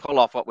to pull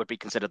off what would be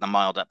considered the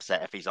mild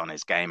upset if he's on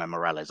his game and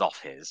Morrell is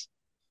off his,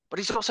 but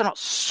he's also not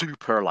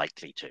super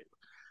likely to.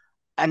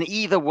 And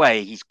either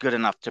way, he's good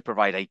enough to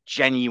provide a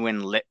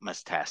genuine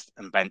litmus test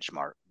and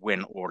benchmark,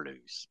 win or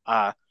lose.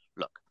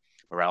 Look,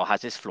 Morrell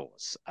has his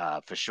flaws,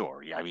 for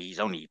sure. Yeah, he's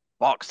only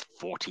boxed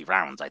 40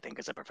 rounds, I think,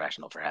 as a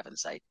professional, for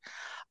heaven's sake.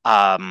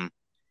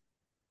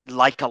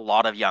 Like a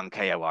lot of young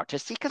KO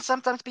artists, he can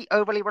sometimes be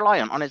overly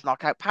reliant on his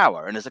knockout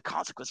power, and as a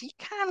consequence, he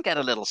can get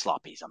a little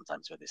sloppy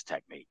sometimes with his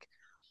technique.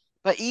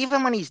 But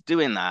even when he's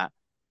doing that,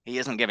 he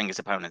isn't giving his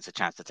opponents a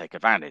chance to take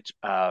advantage.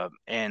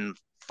 In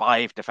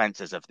 5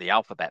 defenses of the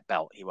alphabet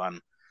belt he won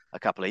a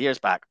couple of years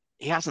back,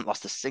 he hasn't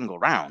lost a single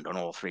round on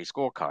all 3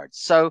 scorecards.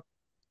 So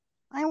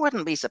I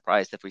wouldn't be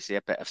surprised if we see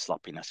a bit of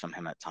sloppiness from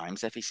him at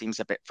times, if he seems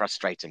a bit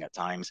frustrating at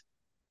times.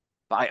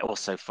 But I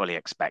also fully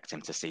expect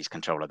him to seize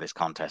control of this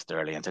contest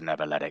early and to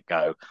never let it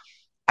go.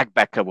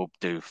 Agbeko will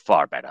do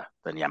far better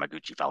than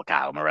Yamaguchi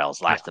Falcao,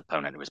 Morrell's last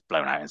opponent, who was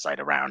blown out inside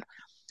a round.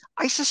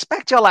 I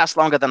suspect he'll last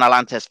longer than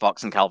Alantes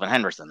Fox and Calvin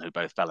Henderson, who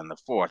both fell in the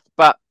 4th,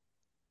 but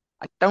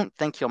I don't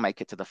think he'll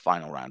make it to the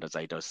final round, as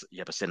Eidos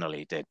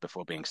Yabussinoli did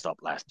before being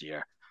stopped last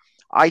year.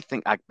 I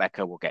think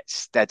Agbeko will get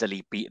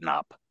steadily beaten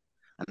up,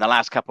 and the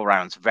last couple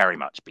rounds very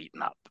much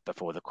beaten up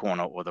before the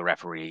corner or the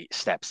referee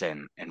steps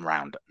in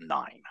round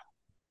 9.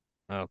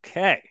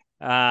 Okay.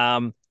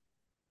 As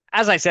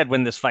I said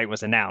when this fight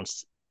was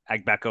announced,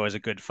 Agbeko is a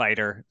good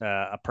fighter,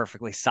 a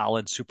perfectly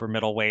solid super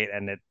middleweight,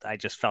 and I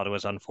just felt it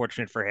was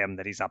unfortunate for him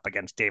that he's up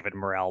against David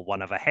Morrell,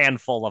 one of a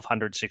handful of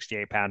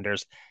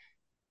 168-pounders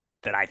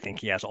that I think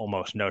he has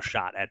almost no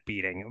shot at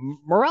beating.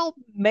 Morrell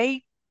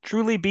may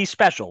truly be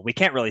special. We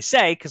can't really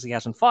say because he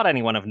hasn't fought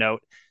anyone of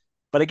note,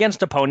 but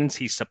against opponents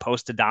he's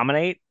supposed to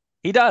dominate,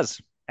 he does,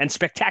 and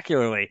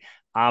spectacularly.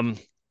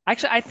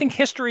 Actually, I think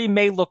history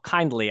may look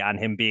kindly on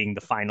him being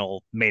the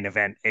final main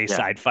event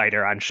A-side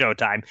fighter on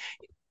Showtime.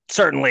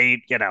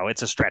 Certainly,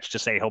 it's a stretch to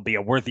say he'll be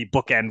a worthy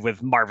bookend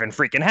with Marvin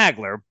freaking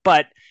Hagler,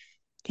 but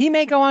he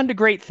may go on to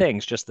great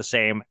things just the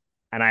same.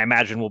 And I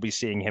imagine we'll be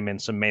seeing him in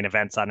some main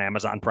events on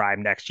Amazon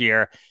Prime next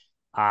year.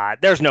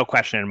 There's no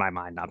question in my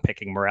mind I'm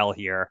picking Morrell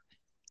here.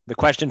 The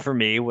question for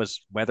me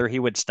was whether he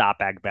would stop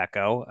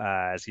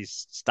Agbeko, as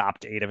he's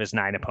stopped 8 of his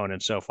 9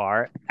 opponents so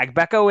far.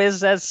 Agbeko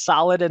is as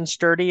solid and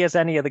sturdy as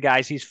any of the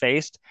guys he's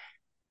faced,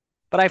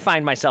 but I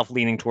find myself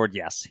leaning toward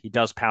yes. He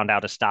does pound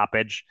out a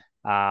stoppage.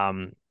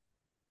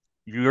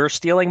 You're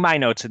stealing my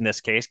notes in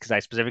this case because I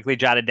specifically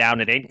jotted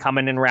down it ain't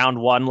coming in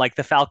round 1 like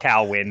the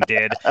Falcao win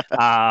did.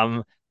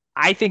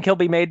 I think he'll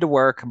be made to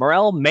work.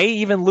 Morrell may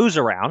even lose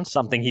a round,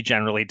 something he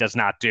generally does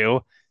not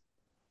do.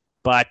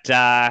 But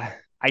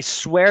I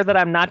swear that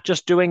I'm not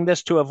just doing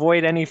this to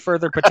avoid any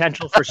further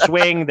potential for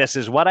swing. This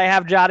is what I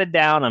have jotted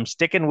down. I'm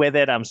sticking with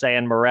it. I'm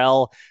saying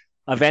Morrell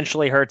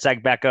eventually hurts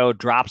Agbeko,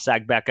 drops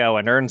Agbeko,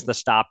 and earns the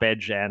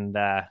stoppage. And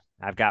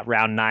I've got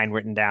round 9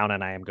 written down,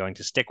 and I am going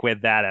to stick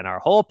with that. And our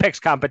whole picks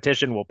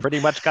competition will pretty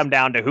much come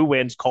down to who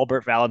wins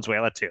Colbert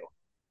Valenzuela 2.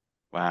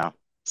 Wow.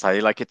 That's how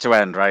you like it to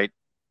end, right?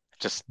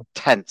 Just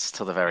tense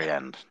till the very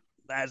end.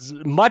 That's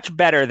much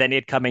better than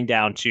it coming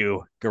down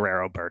to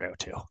Guerrero Berto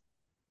 2.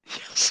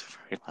 Yes,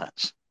 very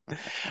much.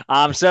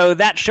 So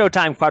that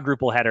Showtime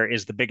quadruple header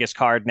is the biggest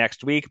card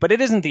next week, but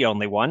it isn't the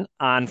only one.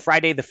 On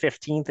Friday the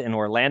 15th in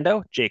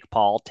Orlando, Jake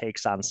Paul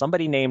takes on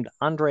somebody named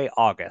Andre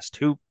August,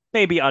 who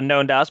may be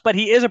unknown to us, but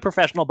he is a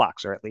professional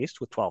boxer, at least,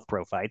 with 12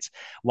 pro fights,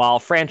 while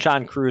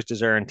Franchon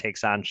Cruz-Dezurn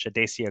takes on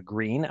Shadesia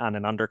Green on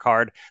an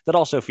undercard that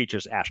also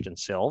features Ashton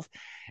Silve.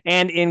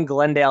 And in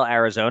Glendale,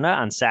 Arizona,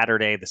 on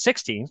Saturday the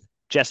 16th,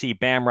 Jesse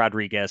Bam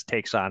Rodriguez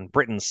takes on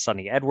Britain's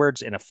Sonny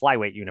Edwards in a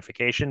flyweight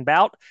unification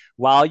bout,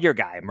 while your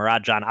guy,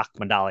 Muradjan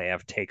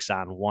Akhmadaliev, takes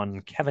on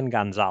one Kevin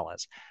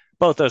Gonzalez.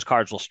 Both those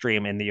cards will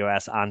stream in the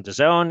US on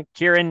DAZN.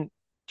 Kieran,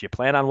 do you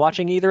plan on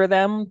watching either of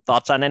them?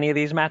 Thoughts on any of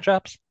these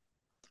matchups?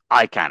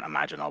 I can't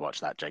imagine I'll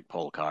watch that Jake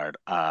Paul card.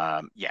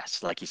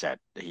 Yes, like you said,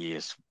 he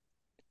is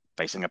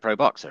facing a pro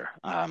boxer.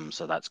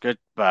 So that's good,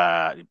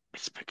 but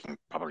he's picking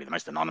probably the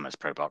most anonymous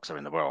pro boxer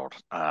in the world.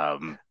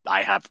 I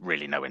have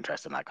really no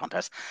interest in that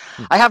contest.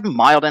 I have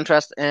mild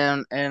interest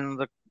in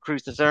the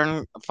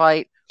Cruz-Dezurn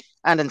fight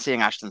and in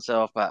seeing Ashton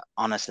Silve, but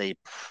honestly,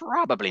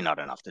 probably not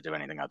enough to do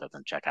anything other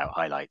than check out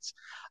highlights.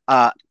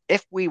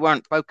 If we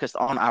weren't focused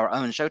on our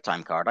own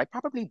Showtime card, I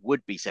probably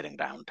would be sitting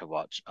down to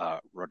watch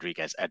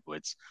Rodriguez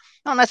Edwards.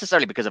 Not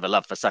necessarily because of a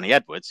love for Sonny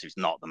Edwards, who's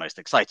not the most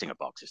exciting of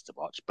boxers to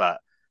watch, but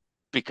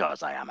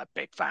because I am a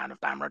big fan of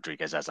Bam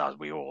Rodriguez, as are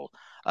we all.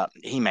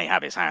 He may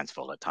have his hands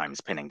full at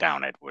times pinning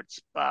down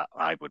Edwards, but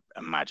I would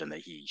imagine that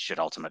he should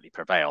ultimately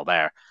prevail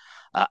there.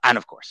 And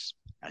of course,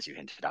 as you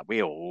hinted at,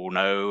 we all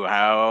know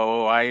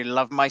how I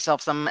love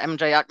myself some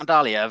MJ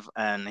Akhmadaliev,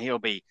 and he'll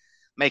be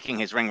making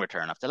his ring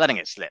return after letting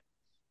it slip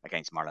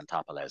against Marlon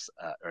Tapales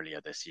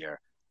earlier this year.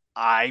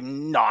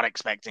 I'm not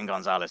expecting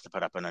Gonzalez to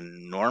put up an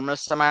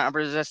enormous amount of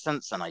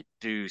resistance, and I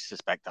do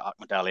suspect that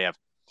Akhmadaliev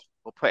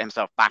will put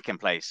himself back in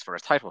place for a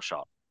title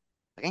shot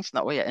against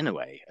Naoya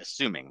Inoue,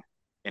 assuming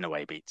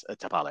Inoue beats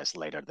Tapales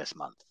later this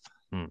month.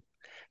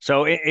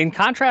 So, in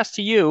contrast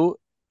to you,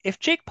 if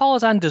Jake Paul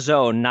is on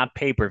DAZN, not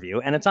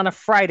pay-per-view, and it's on a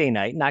Friday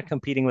night, not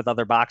competing with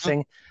other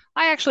boxing,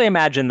 I actually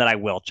imagine that I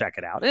will check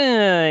it out.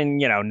 And,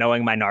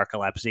 knowing my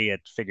narcolepsy,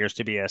 it figures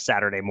to be a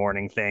Saturday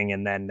morning thing,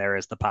 and then there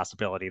is the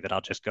possibility that I'll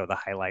just go the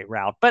highlight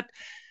route. But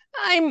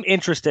I'm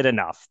interested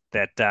enough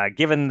that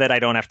given that I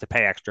don't have to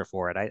pay extra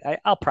for it,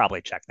 I'll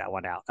probably check that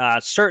one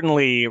out.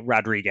 Certainly,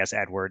 Rodriguez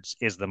Edwards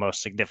is the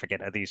most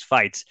significant of these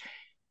fights.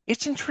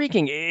 It's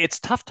intriguing. It's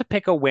tough to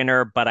pick a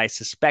winner, but I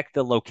suspect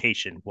the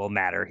location will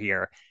matter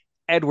here.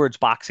 Edwards'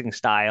 boxing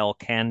style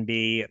can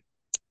be,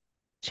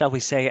 shall we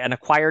say, an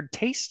acquired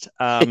taste.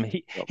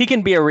 He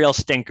can be a real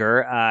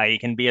stinker. He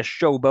can be a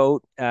showboat.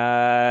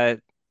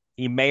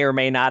 He may or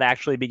may not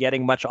actually be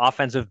getting much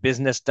offensive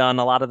business done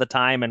a lot of the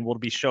time and will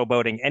be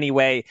showboating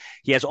anyway.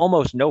 He has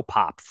almost no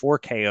pop, 4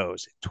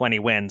 KOs, 20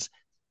 wins.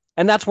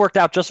 And that's worked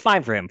out just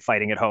fine for him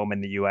fighting at home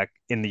in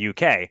the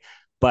UK.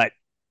 But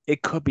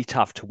it could be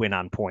tough to win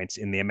on points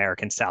in the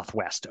American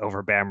Southwest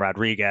over Bam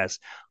Rodriguez,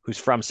 who's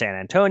from San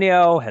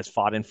Antonio, has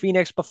fought in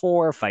Phoenix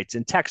before, fights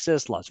in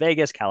Texas, Las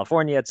Vegas,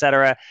 California,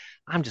 etc.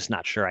 I'm just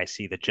not sure I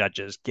see the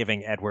judges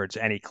giving Edwards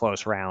any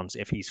close rounds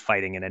if he's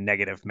fighting in a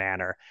negative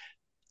manner.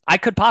 I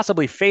could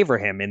possibly favor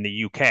him in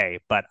the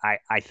UK, but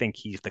I think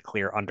he's the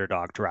clear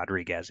underdog to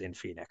Rodriguez in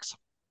Phoenix.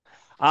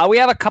 We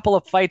have a couple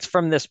of fights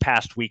from this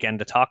past weekend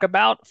to talk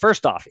about.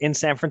 First off, in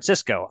San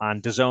Francisco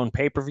on DAZN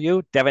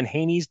pay-per-view, Devin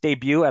Haney's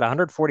debut at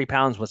 140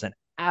 pounds was an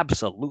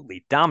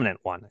absolutely dominant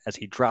one as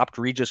he dropped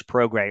Regis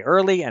Prograis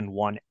early and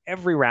won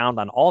every round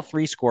on all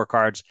 3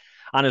 scorecards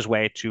on his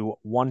way to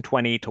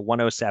 120 to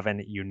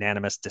 107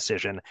 unanimous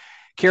decision.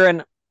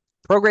 Kieran,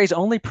 Prograis'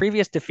 only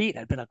previous defeat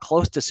had been a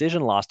close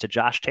decision loss to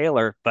Josh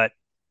Taylor, but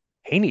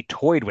Haney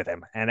toyed with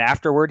him, and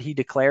afterward he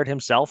declared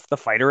himself the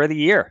fighter of the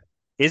year.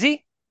 Is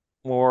he?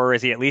 Or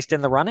is he at least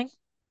in the running?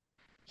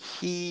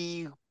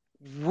 He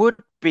would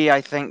be, I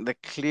think, the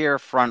clear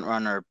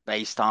frontrunner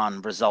based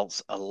on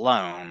results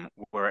alone,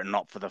 were it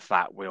not for the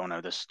fact we all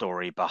know the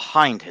story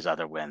behind his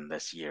other win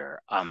this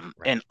year.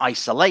 In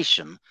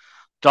isolation,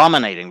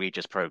 dominating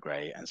Regis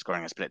Prograis and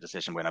scoring a split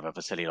decision win over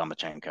Vasily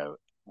Lomachenko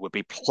would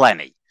be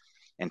plenty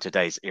in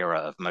today's era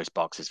of most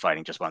boxers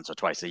fighting just once or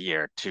twice a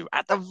year to,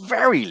 at the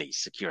very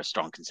least, secure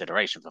strong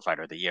consideration for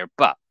Fighter of the Year.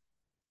 But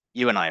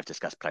you and I have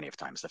discussed plenty of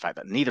times the fact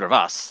that neither of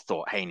us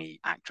thought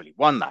Haney actually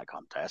won that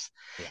contest.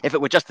 Yeah. If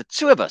it were just the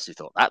two of us who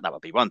thought that, that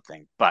would be one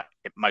thing, but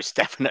it most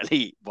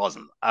definitely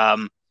wasn't.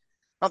 Not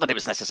that it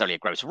was necessarily a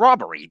gross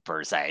robbery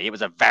per se. It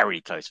was a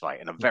very close fight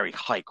and a very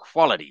high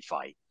quality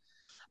fight.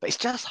 But it's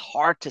just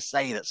hard to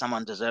say that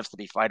someone deserves to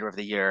be Fighter of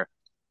the Year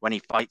when he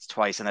fights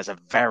twice and there's a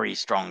very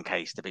strong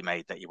case to be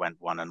made that he went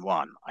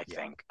 1-1, I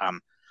think.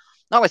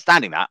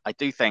 Notwithstanding that, I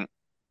do think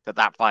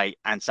that fight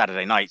and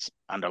Saturday nights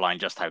underline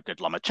just how good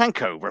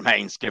Lomachenko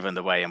remains, given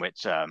the way in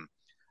which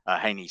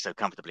Haney so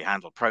comfortably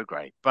handled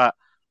Prograis. But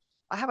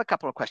I have a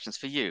couple of questions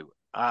for you.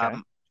 Okay.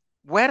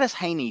 Where does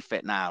Haney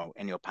fit now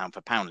in your pound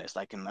for pound list?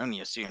 I can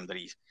only assume that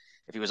if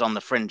he was on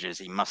the fringes,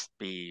 he must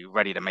be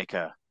ready to make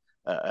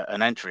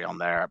an entry on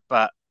there.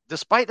 But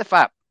despite the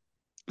fact,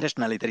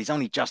 additionally, that he's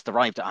only just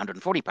arrived at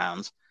 140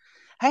 pounds,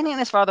 Haney and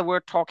his father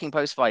were talking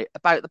post-fight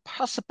about the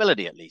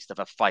possibility, at least, of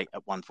a fight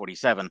at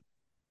 147.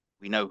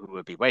 We know who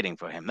would be waiting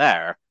for him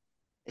there.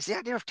 Is the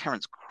idea of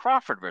Terence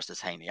Crawford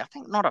versus Haney, I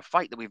think, not a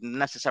fight that we've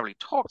necessarily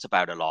talked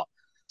about a lot,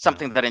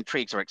 something that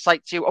intrigues or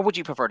excites you, or would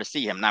you prefer to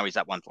see him now he's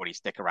at 140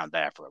 stick around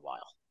there for a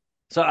while?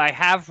 So I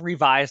have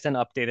revised and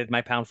updated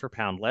my pound for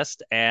pound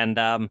list.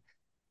 And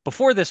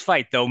before this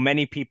fight, though,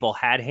 many people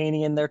had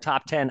Haney in their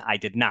top 10. I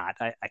did not.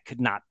 I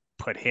could not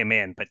put him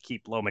in, but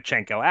keep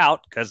Lomachenko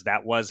out because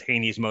that was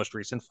Haney's most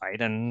recent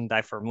fight. And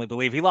I firmly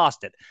believe he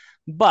lost it.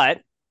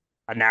 But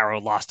a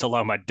narrow loss to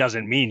Loma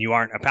doesn't mean you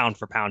aren't a pound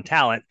for pound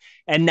talent.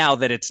 And now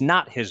that it's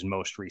not his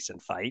most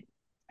recent fight,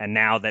 and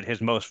now that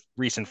his most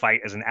recent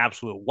fight is an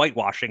absolute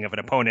whitewashing of an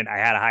opponent I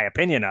had a high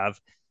opinion of,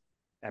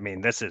 I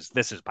mean, this is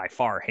by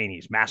far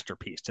Haney's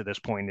masterpiece to this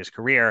point in his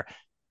career.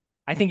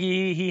 I think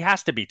he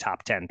has to be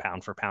top 10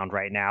 pound for pound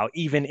right now,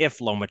 even if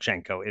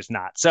Lomachenko is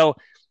not. So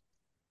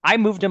I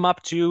moved him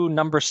up to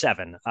number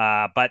 7.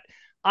 But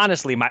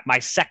honestly, my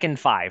second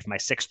 5, my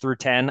 6 through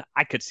 10,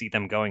 I could see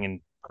them going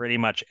in pretty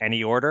much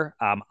any order.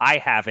 I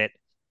have it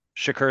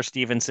Shakur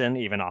Stevenson,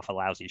 even off a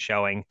lousy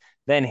showing,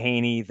 then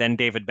Haney, then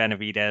David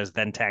Benavidez,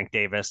 then Tank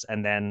Davis,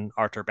 and then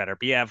Artur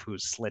Beterbiev,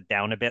 who's slid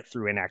down a bit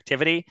through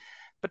inactivity.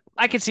 But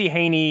I could see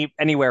Haney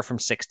anywhere from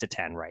 6 to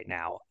 10 right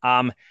now.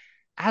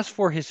 As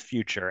for his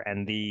future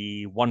and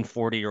the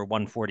 140 or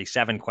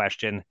 147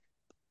 question,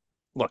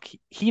 look,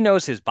 he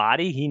knows his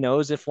body. He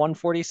knows if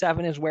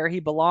 147 is where he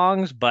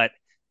belongs, but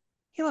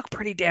he looked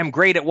pretty damn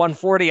great at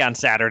 140 on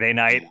Saturday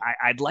night.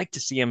 I'd like to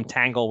see him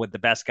tangle with the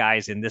best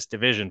guys in this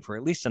division for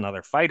at least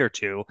another fight or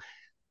two,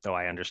 though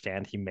I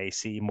understand he may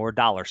see more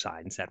dollar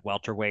signs at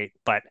welterweight.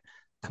 But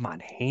come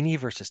on, Haney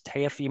versus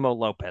Teofimo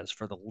Lopez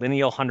for the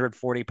lineal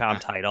 140-pound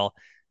title.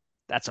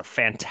 That's a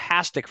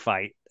fantastic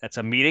fight. That's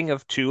a meeting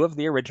of 2 of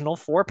the original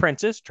 4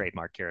 princes,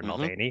 trademark Kieran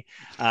Mulvaney.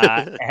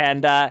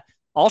 And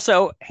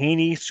also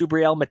Haney,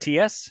 Subriel,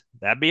 Matias.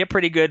 That'd be a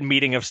pretty good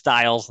meeting of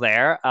styles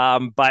there.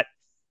 But,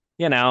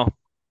 you know,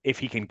 if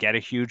he can get a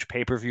huge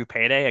pay-per-view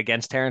payday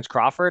against Terence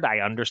Crawford, I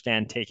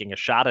understand taking a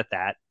shot at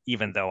that,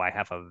 even though I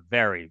have a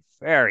very,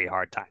 very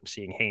hard time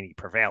seeing Haney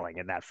prevailing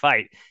in that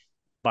fight.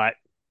 But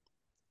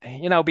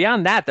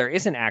beyond that, there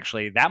isn't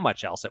actually that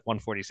much else at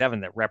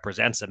 147 that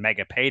represents a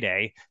mega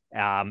payday.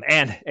 And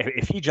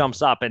if he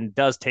jumps up and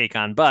does take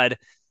on Bud,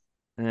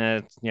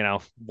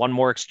 one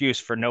more excuse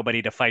for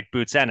nobody to fight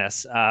Boots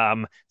Ennis.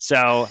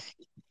 So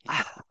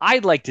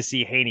I'd like to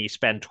see Haney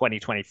spend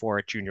 2024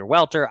 at junior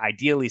welter,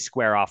 ideally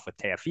square off with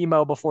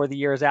Teofimo before the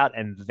year is out,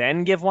 and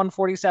then give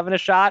 147 a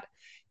shot.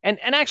 And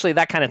actually,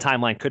 that kind of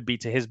timeline could be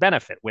to his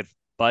benefit with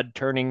Bud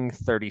turning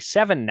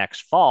 37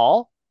 next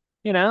fall.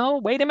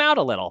 Wait him out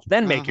a little,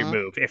 then make your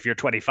move if you're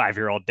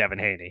 25-year-old Devin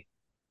Haney.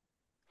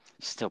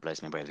 Still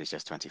blows me away that he's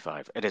just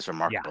 25. It is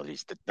remarkable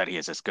that he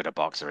is as good a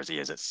boxer as he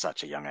is at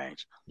such a young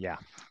age. Yeah.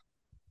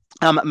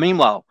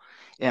 Meanwhile,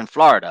 in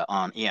Florida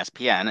on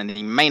ESPN, in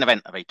the main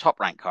event of a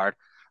top-ranked card,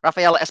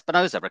 Rafael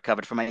Espinoza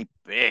recovered from a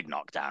big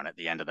knockdown at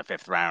the end of the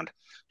 5th round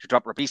to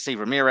drop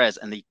Robeisy-Ramirez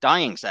in the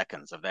dying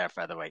seconds of their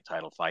featherweight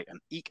title fight and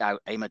eke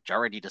out a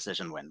majority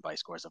decision win by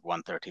scores of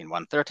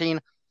 113-113,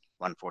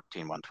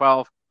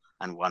 114-112,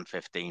 and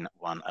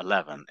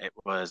 115-111. It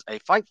was a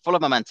fight full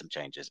of momentum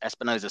changes.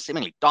 Espinoza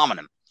seemingly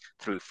dominant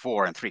through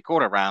 4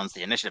 3/4 rounds,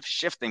 the initiative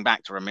shifting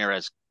back to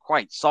Ramirez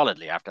quite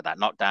solidly after that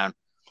knockdown,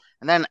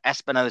 and then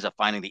Espinoza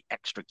finding the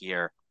extra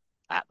gear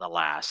at the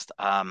last.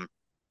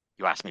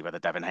 You asked me whether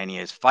Devin Haney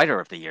is fighter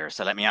of the year,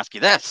 so let me ask you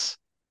this.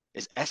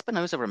 Is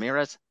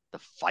Espinoza-Ramirez the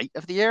fight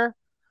of the year?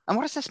 And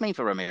what does this mean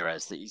for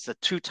Ramirez? He's the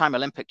 2-time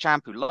Olympic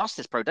champ who lost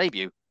his pro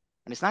debut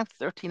and is now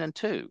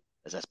 13-2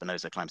 as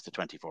Espinoza climbs to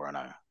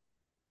 24-0.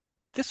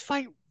 This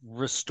fight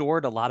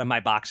restored a lot of my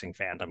boxing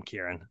fandom,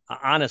 Kieran.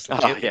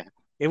 Honestly,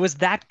 it was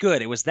that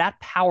good. It was that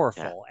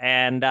powerful.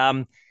 Yeah.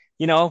 And,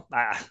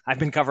 I've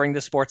been covering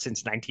this sport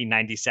since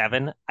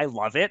 1997. I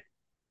love it,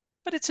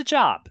 but it's a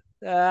job.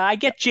 I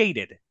get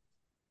jaded.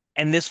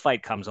 And this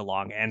fight comes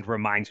along and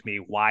reminds me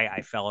why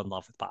I fell in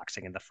love with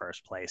boxing in the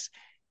first place.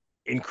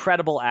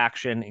 Incredible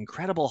action,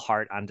 incredible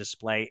heart on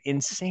display,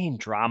 insane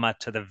drama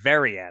to the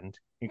very end,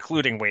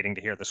 including waiting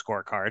to hear the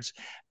scorecards,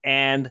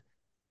 and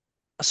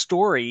a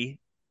story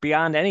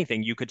beyond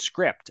anything you could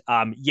script.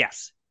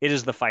 Yes, it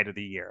is the fight of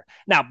the year.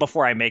 Now,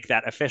 before I make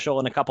that official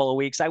in a couple of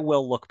weeks, I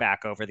will look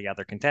back over the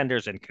other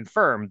contenders and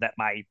confirm that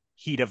my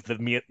heat of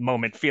the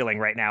moment feeling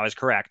right now is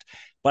correct.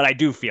 But I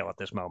do feel at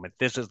this moment,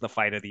 this is the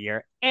fight of the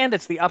year, and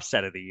it's the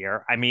upset of the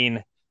year. I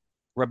mean,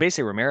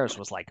 Robeisy-Ramirez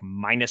was like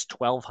minus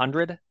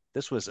 1,200.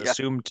 This was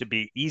assumed to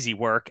be easy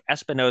work.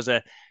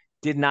 Espinoza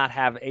did not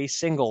have a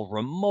single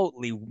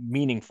remotely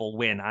meaningful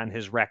win on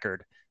his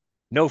record.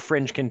 No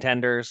fringe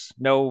contenders,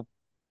 no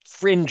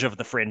fringe of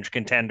the fringe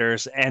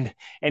contenders. And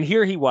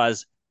here he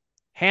was,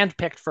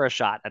 handpicked for a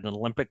shot at an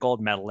Olympic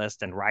gold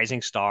medalist and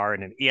rising star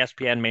in an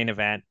ESPN main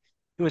event.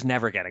 He was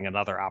never getting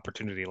another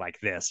opportunity like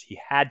this. He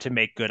had to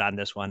make good on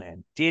this one,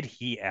 and did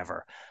he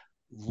ever.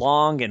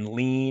 Long and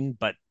lean,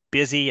 but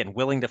busy and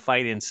willing to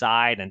fight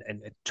inside, and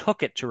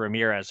took it to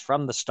Ramirez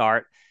from the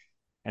start.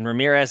 And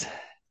Ramirez,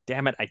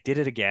 damn it, I did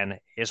it again.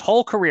 His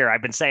whole career,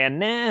 I've been saying,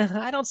 nah,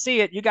 I don't see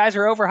it. You guys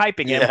are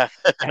overhyping him.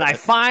 And I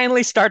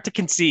finally start to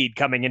concede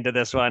coming into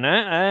this one.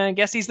 I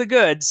guess he's the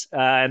goods.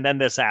 And then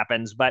this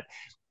happens. But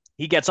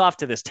He gets off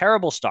to this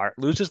terrible start,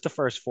 loses the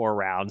first 4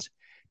 rounds,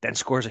 then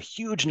scores a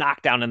huge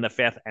knockdown in the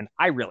 5th. And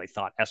I really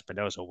thought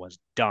Espinoza was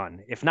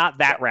done. If not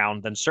that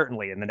round, then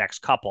certainly in the next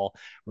couple.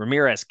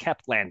 Ramirez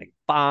kept landing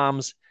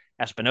bombs.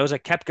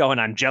 Espinoza kept going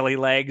on jelly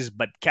legs,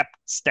 but kept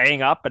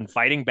staying up and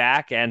fighting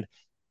back. And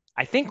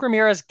I think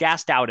Ramirez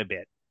gassed out a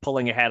bit,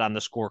 pulling ahead on the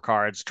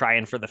scorecards,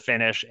 trying for the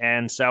finish.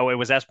 And so it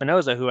was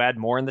Espinoza who had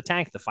more in the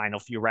tank the final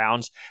few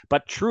rounds.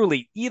 But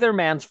truly, either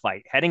man's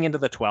fight heading into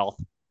the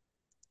 12th,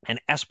 and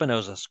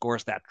Espinoza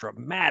scores that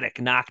dramatic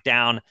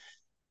knockdown.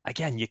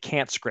 Again, you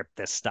can't script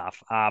this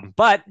stuff.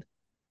 But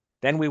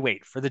then we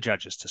wait for the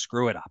judges to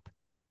screw it up.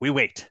 We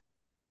wait.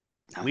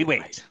 We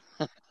wait.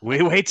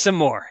 We wait some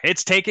more.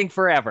 It's taking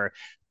forever.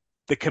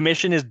 The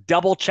commission is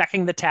double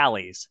checking the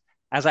tallies.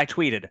 As I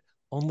tweeted,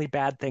 only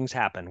bad things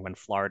happen when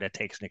Florida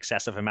takes an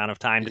excessive amount of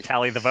time to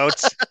tally the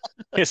votes.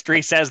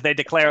 History says they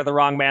declare the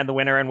wrong man the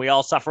winner, and we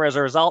all suffer as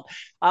a result.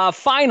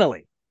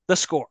 Finally, the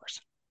scores.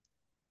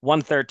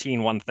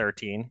 113,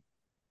 113.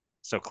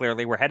 So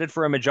clearly we're headed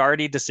for a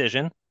majority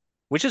decision,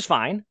 which is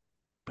fine.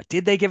 But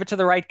did they give it to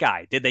the right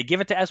guy? Did they give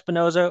it to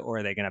Espinoza, or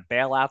are they going to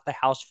bail out the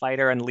house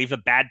fighter and leave a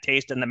bad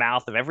taste in the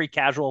mouth of every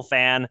casual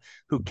fan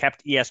who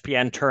kept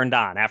ESPN turned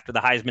on after the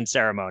Heisman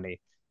ceremony?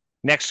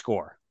 Next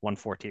score,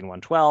 114,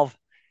 112,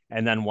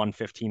 and then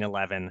 115,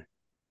 11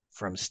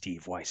 from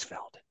Steve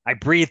Weisfeld. I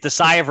breathed a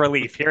sigh of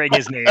relief hearing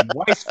his name.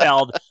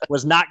 Weisfeld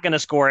was not going to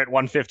score at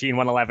 115,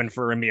 111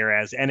 for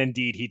Ramirez, and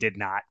indeed he did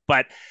not.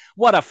 But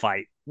what a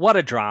fight. What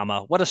a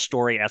drama. What a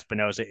story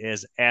Espinoza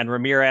is. And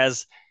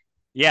Ramirez,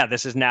 yeah,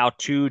 this is now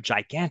 2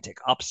 gigantic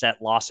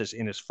upset losses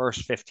in his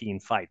first 15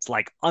 fights,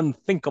 like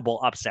unthinkable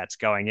upsets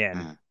going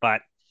in.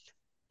 But,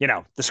 you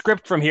know, the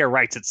script from here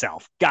writes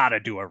itself. Gotta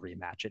do a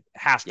rematch. It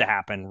has to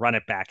happen. Run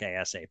it back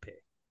ASAP.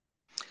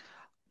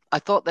 I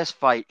thought this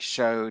fight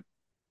showed,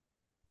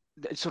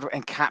 it sort of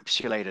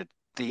encapsulated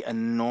the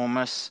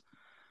enormous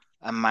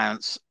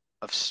amounts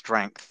of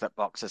strength that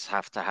boxers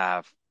have to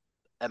have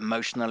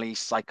emotionally,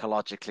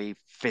 psychologically,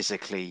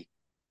 physically.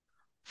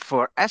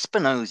 For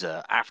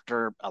Espinoza,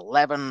 after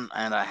 11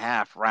 and a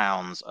half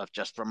rounds of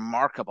just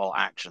remarkable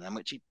action in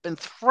which he'd been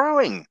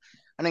throwing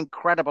an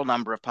incredible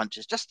number of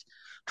punches, just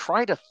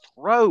try to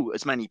throw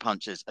as many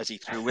punches as he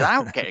threw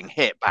without getting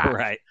hit back.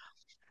 Right.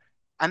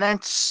 And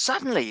then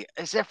suddenly,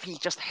 as if he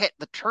just hit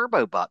the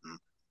turbo button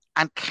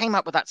and came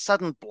up with that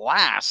sudden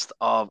blast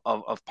of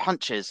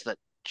punches that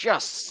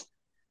just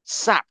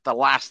sapped the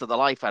last of the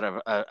life out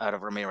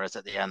of Ramirez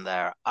at the end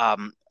there.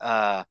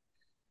 That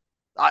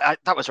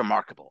was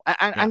remarkable.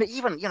 And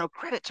even, you know,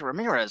 credit to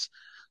Ramirez,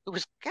 who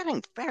was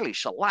getting fairly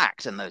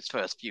shellacked in those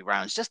first few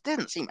rounds, just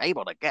didn't seem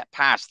able to get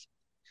past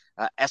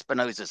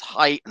Espinoza's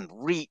height and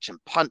reach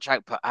and punch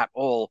output at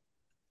all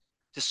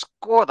to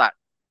score that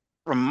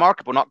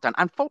remarkable knockdown.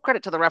 And full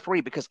credit to the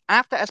referee, because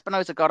after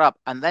Espinoza got up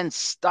and then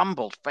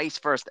stumbled face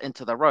first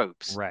into the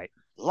ropes, right,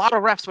 a lot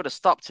of refs would have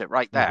stopped it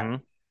right there.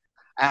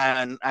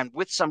 And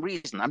with some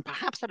reason, and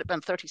perhaps had it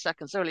been 30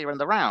 seconds earlier in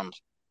the round,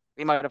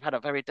 we might have had a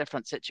very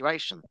different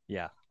situation.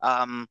 Yeah.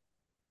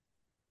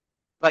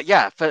 But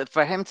yeah,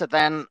 for him to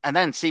then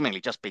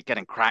seemingly just be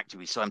getting cracked,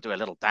 we saw him do a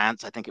little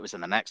dance. I think it was in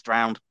the next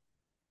round.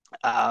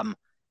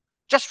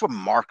 Just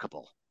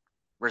remarkable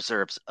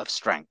reserves of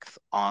strength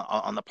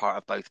on the part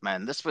of both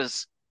men. This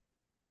was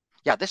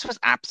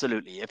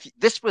absolutely. If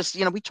this was,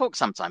 you know, we talk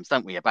sometimes,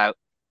 don't we, about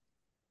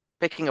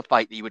picking a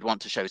fight that you would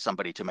want to show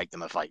somebody to make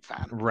them a fight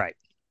fan. Right.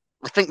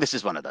 I think this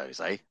is one of those,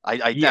 eh?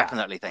 I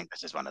definitely think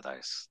this is one of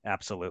those.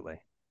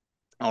 Absolutely.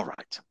 All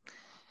right.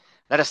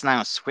 Let us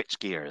now switch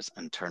gears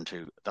and turn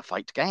to the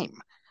fight game.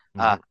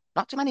 Not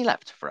too many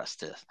left for us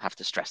to have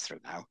to stress through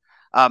now.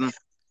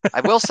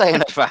 I will say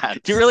in advance.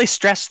 Do you really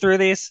stress through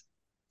these?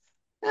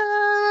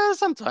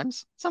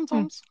 Sometimes.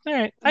 All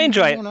right. I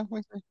enjoy it. You know,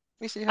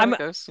 we see how it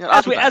goes. You know,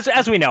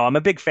 as we know, I'm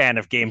a big fan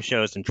of game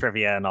shows and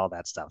trivia and all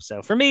that stuff.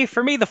 So for me,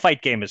 the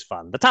fight game is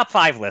fun. The top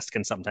 5 list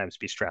can sometimes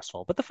be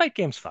stressful, but the fight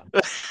game's fun.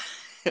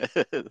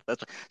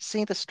 That's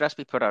see the stress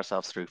we put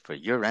ourselves through for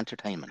your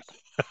entertainment.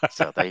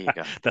 So there you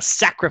go. The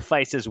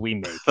sacrifices we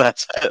make.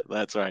 That's it.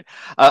 That's right.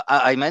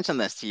 I mentioned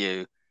this to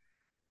you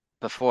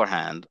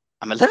beforehand.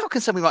 I'm a little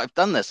concerned we might have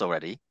done this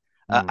already.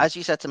 As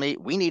you said to me,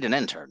 we need an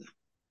intern.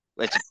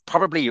 It's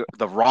probably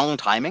the wrong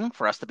timing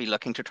for us to be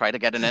looking to try to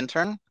get an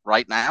intern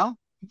right now.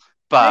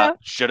 But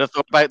should have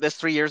thought about this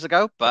 3 years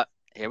ago. But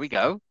here we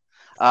go.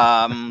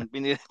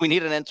 We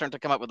need an intern to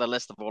come up with a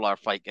list of all our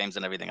fight games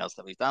and everything else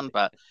that we've done.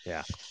 But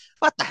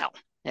what the hell?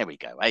 Here we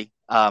go.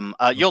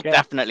 You'll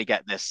definitely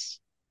get this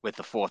with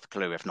the 4th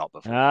clue, if not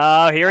before.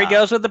 Oh, here he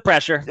goes with the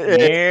pressure.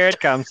 Here it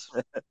comes.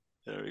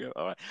 There we go.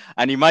 All right.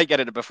 And you might get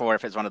it before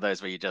if it's one of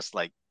those where you just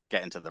like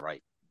get into the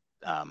right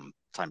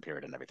time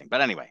period and everything.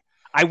 But anyway.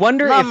 I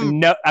wonder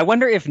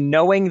if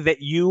knowing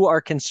that you are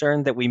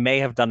concerned that we may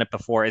have done it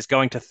before is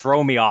going to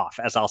throw me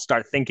off as I'll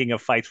start thinking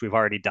of fights we've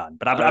already done.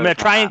 But I'm going to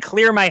try and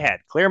clear my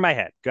head.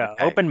 Go.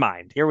 Okay. Open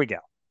mind. Here we go.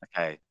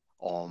 Okay.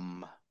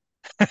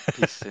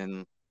 Peace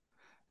in,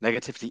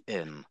 negativity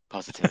in,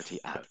 positivity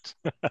out.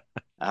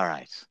 All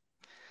right.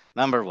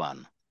 Number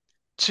 1.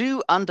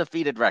 Two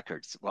undefeated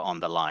records were on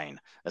the line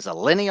as a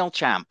lineal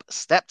champ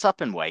stepped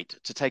up in weight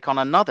to take on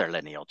another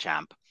lineal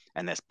champ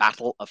in this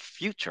battle of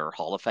future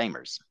Hall of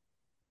Famers.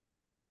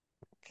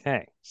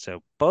 Okay,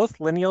 so both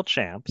lineal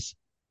champs,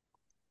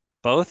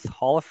 both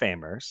Hall of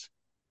Famers,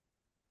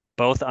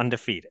 both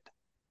undefeated.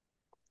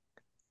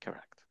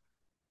 Correct.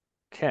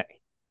 Okay.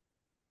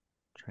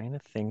 Trying to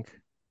think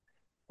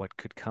what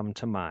could come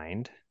to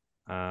mind.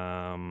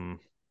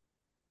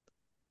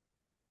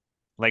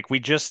 Like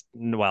we just,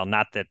 well,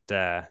 not that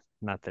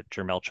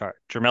Jermell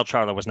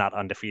Charlo was not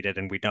undefeated,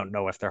 and we don't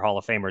know if they're Hall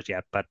of Famers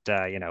yet. But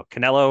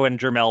Canelo and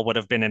Jermell would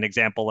have been an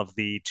example of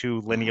the two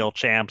lineal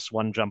champs,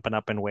 one jumping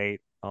up in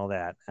weight, all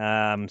that.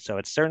 So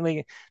it's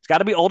got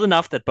to be old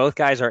enough that both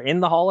guys are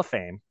in the Hall of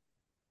Fame,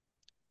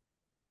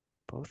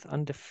 both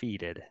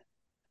undefeated,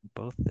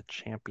 both the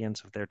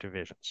champions of their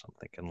division. So I'm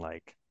thinking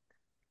like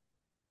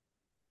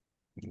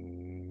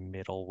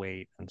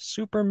middleweight and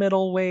super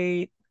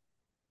middleweight.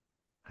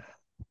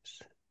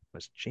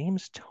 Was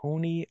James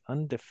Toney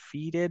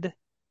undefeated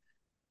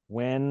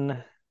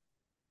when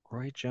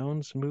Roy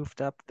Jones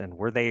moved up? Then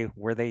were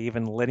they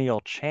even lineal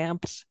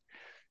champs?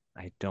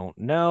 I don't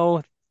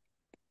know.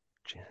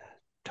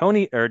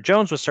 Toney or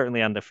Jones was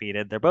certainly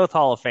undefeated. They're both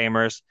Hall of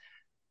Famers.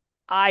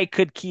 I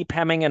could keep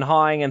hemming and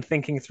hawing and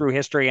thinking through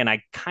history, and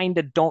I kind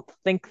of don't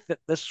think that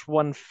this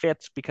one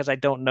fits because I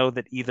don't know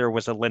that either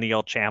was a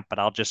lineal champ, but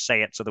I'll just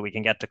say it so that we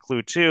can get to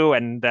clue two.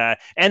 And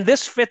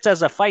this fits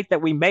as a fight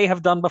that we may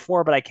have done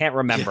before, but I can't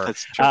remember.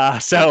 Yeah,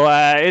 that's true.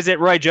 Is it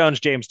Roy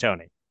Jones, James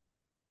Toney?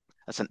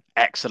 That's an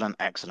excellent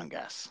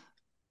guess.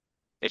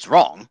 It's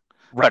wrong,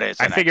 but it's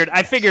I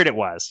figured it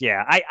was.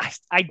 Yeah,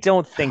 I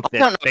don't think that I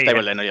don't know if they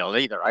were lineal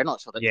either. I'm not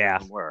sure that yeah,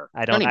 they were.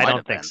 I don't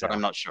think so. But I'm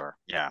not sure.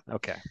 Yeah.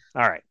 Okay.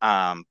 All right.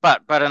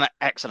 But an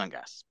excellent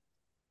guess.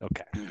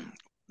 Okay.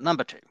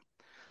 Number two.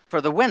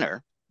 For the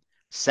winner,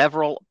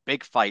 several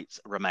big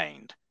fights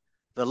remained.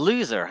 The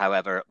loser,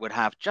 however, would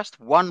have just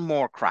one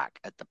more crack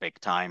at the big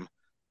time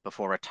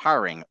before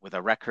retiring with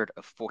a record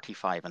of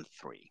 45-3.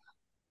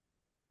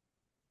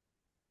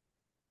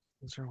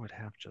 Loser would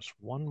have just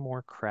one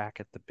more crack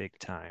at the big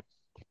time.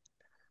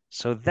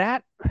 So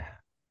that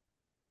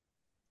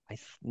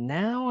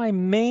now I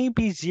may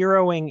be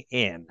zeroing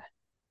in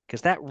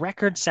because that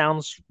record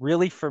sounds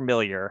really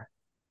familiar.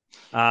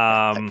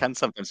 That can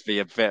sometimes be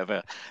a bit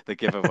of the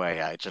giveaway,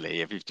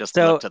 actually, if you've just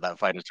looked at that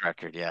fighter's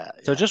record. Yeah.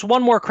 So just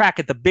one more crack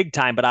at the big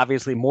time, but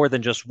obviously more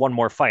than just one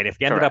more fight. If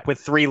he ended up with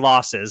 3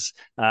 losses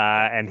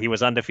and he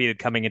was undefeated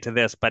coming into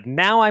this, but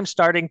now I'm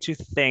starting to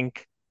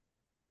think.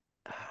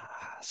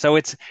 So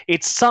it's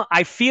some.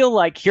 I feel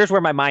like here's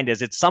where my mind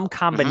is. It's some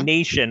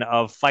combination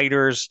of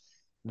fighters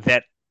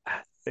that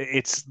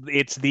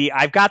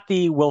I've got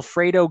the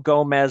Wilfredo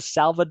Gomez,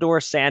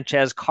 Salvador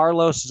Sanchez,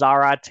 Carlos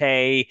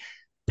Zarate,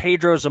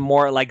 Pedro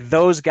Zamora, like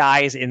those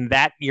guys in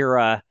that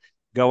era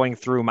going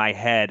through my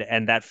head.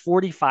 And that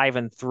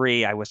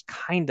 45-3, I was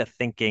kind of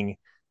thinking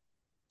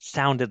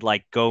sounded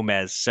like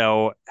Gomez.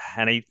 So,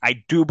 and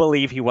I do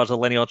believe he was a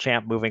lineal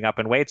champ moving up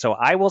in weight. So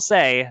I will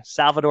say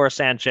Salvador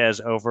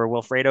Sanchez over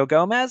Wilfredo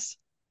Gomez.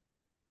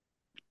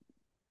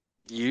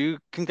 You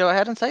can go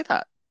ahead and say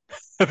that.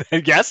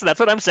 Yes, that's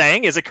what I'm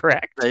saying. Is it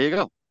correct? There you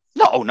go.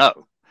 No.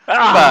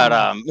 But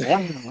I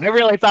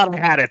really thought I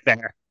had it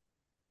there.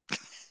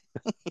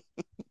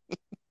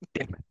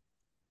 Damn it.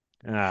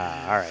 All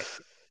right.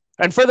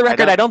 And for the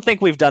record, I don't think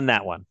we've done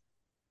that one.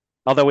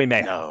 Although we may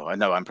have.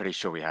 No, I'm pretty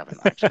sure we haven't,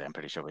 actually. I'm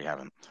pretty sure we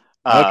haven't.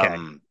 Okay.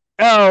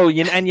 Oh,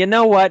 and you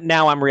know what?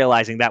 Now I'm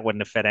realizing that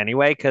wouldn't have fit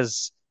anyway,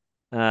 because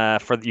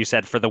you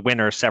said for the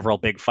winner, several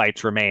big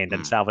fights remained,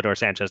 and Salvador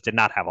Sanchez did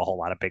not have a whole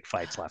lot of big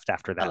fights left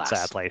after that,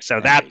 sadly.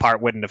 So that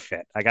part wouldn't have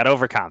fit. I got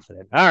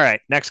overconfident. All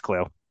right, next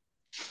clue.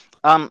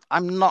 I'm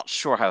not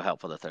sure how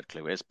helpful the third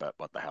clue is, but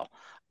what the hell.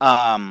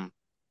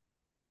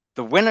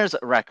 The winner's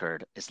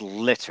record is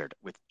littered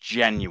with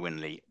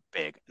genuinely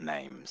big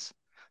names.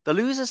 The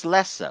loser's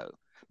less so,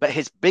 but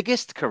his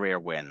biggest career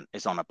win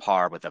is on a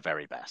par with the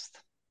very best.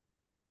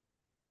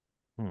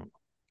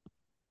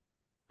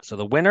 So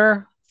the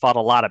winner fought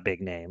a lot of big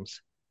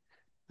names.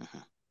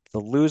 The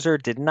loser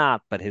did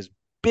not, but his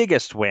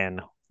biggest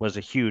win was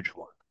a huge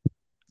one.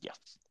 Yes.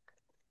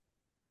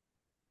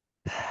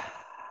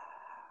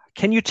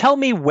 Can you tell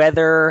me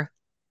whether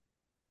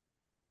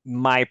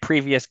my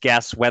previous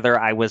guess, whether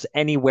I was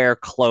anywhere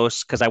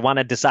close, because I want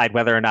to decide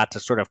whether or not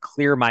to sort of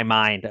clear my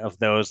mind of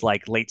those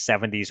like late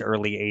 70s,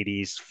 early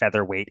 80s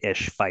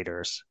featherweight-ish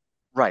fighters?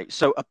 Right.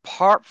 So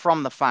apart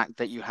from the fact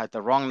that you had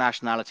the wrong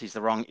nationalities,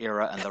 the wrong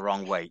era, and the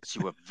wrong weights,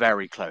 you were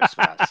very close with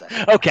that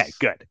second. Okay,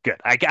 good.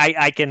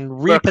 I can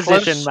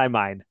reposition my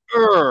mind.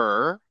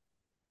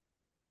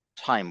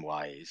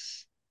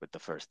 Time-wise with the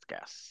first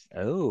guess.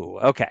 Oh,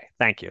 okay.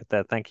 Thank you.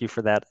 Thank you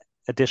for that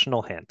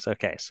additional hint.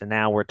 Okay, so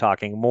now we're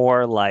talking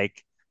more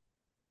like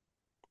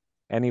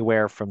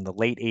anywhere from the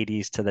late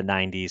 80s to the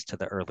 90s to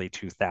the early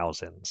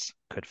 2000s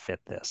could fit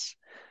this.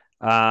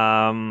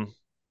 So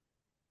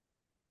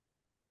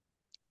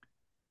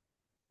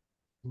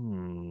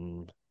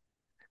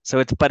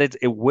it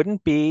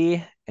wouldn't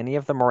be any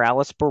of the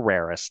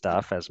Morales-Barrera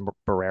stuff, as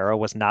Barrera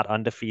was not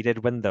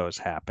undefeated when those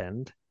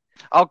happened.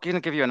 I'm going to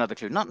give you another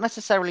clue. Not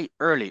necessarily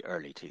early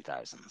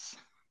 2000s.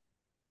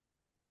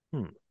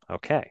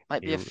 Okay.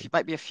 Might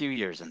be a few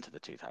years into the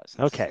 2000s.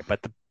 Okay,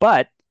 but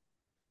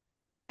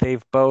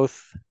they've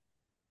both.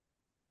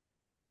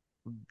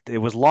 It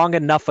was long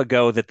enough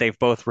ago that they've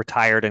both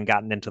retired and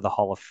gotten into the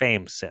Hall of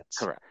Fame since.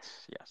 Correct.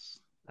 Yes.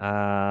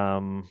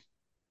 And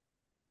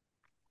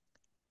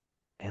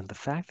the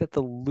fact that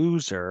the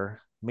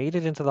loser made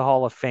it into the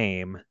Hall of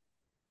Fame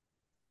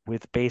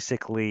with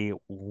basically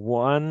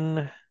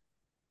one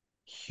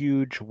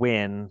huge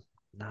win.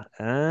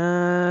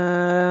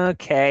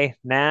 Okay,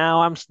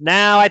 now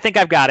I think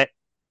I've got it.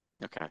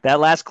 Okay. That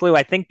last clue,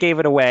 I think, gave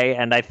it away,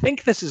 and I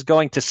think this is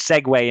going to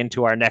segue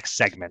into our next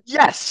segment.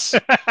 Yes!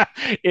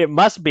 It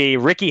must be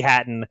Ricky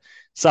Hatton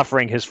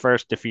suffering his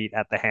first defeat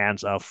at the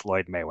hands of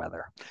Floyd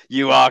Mayweather.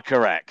 You are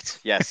correct.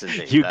 Yes,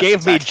 indeed. You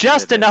gave me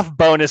just enough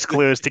bonus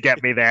clues to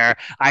get me there.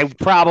 I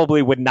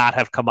probably would not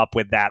have come up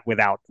with that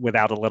without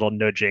a little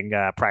nudging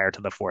prior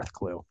to the fourth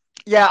clue.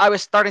 Yeah, I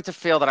was starting to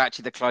feel that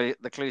actually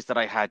the clues that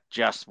I had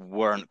just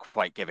weren't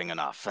quite giving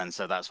enough, and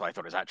so that's why I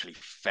thought it was actually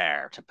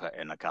fair to put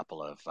in a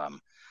couple of.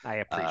 I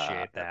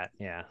appreciate that.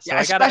 Yeah. So yeah,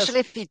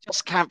 especially if you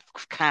just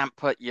can't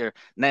put your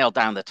nail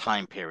down the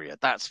time period.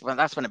 That's when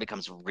it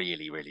becomes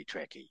really, really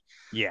tricky.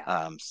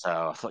 Yeah.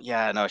 So I thought,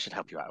 yeah, no, I should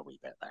help you out a wee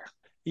bit there.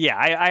 Yeah,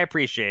 I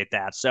appreciate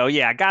that. So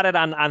yeah, I got it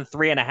on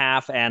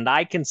 3.5, and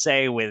I can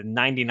say with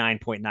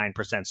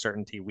 99.9%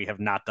 certainty we have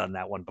not done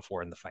that one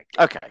before in the fight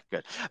game. Okay,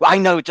 good. Well, I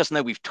know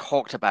we've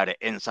talked about it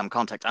in some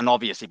context, and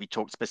obviously we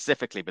talked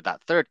specifically with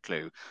that third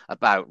clue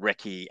about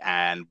Ricky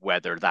and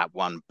whether that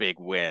one big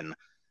win,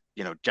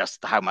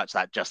 just how much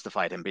that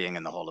justified him being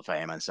in the Hall of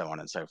Fame and so on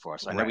and so forth.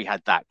 So I know we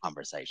had that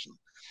conversation.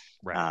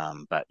 Right.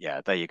 But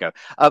yeah, there you go.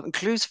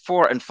 Clues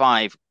 4 and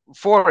 5.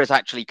 4 is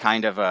actually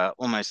kind of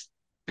almost.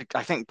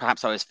 I think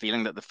perhaps I was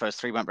feeling that the first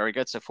 3 weren't very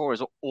good. So 4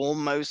 is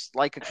almost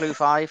like a clue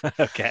 5.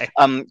 Okay.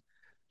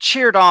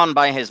 Cheered on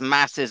by his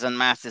masses and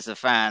masses of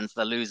fans,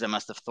 the loser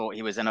must have thought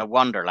he was in a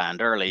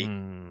wonderland early,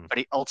 but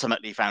he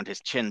ultimately found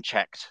his chin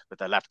checked with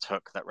a left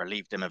hook that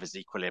relieved him of his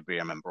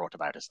equilibrium and brought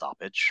about a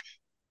stoppage.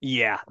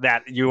 Yeah,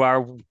 that you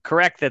are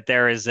correct that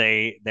there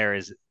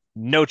is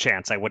no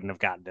chance I wouldn't have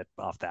gotten it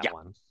off that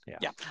one.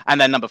 Yeah. And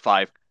then number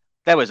 5,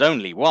 there was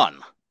only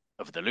one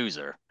of the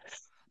loser.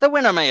 The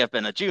winner may have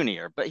been a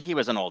junior, but he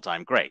was an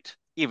all-time great,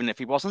 even if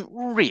he wasn't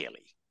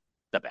really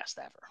the best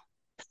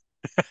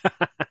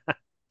ever.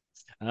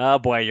 Oh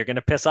boy, you're going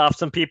to piss off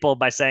some people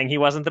by saying he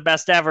wasn't the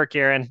best ever,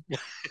 Kieran.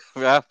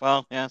 Yeah,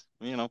 well, yes,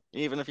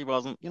 even if he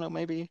wasn't,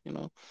 maybe,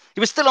 he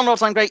was still an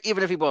all-time great,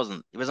 even if he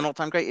wasn't. He was an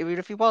all-time great, even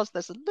if he was.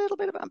 There's a little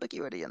bit of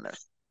ambiguity in there.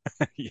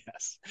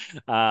 Yes.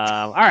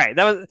 All right.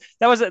 That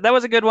was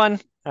a good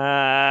one.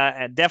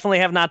 Definitely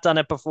have not done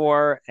it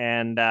before,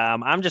 and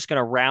I'm just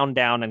gonna round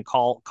down and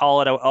call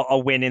it a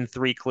win in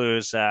 3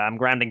 clues. I'm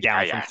rounding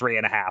down from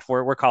 3.5.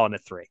 We're calling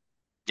it 3.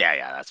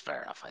 Yeah, that's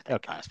fair enough. I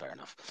think that's fair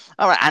enough.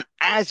 All right, and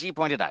as you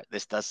pointed out,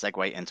 this does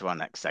segue into our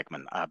next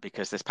segment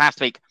because this past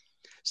week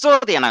saw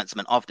the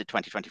announcement of the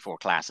 2024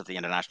 class of the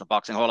International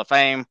Boxing Hall of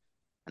Fame.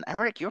 And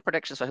Eric, your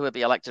predictions for who would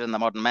be elected in the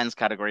modern men's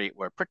category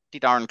were pretty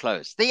darn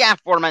close. The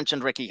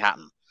aforementioned Ricky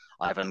Hatton,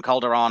 Ivan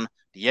Calderon,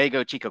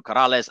 Diego Chico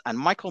Corrales, and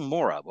Michael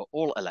Mora were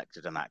all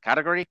elected in that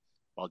category,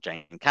 while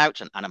Jane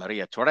Couch and Ana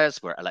Maria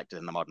Torres were elected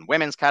in the modern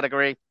women's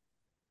category.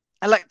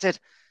 Elected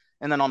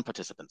in the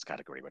non-participants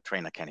category were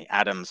trainer Kenny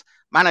Adams,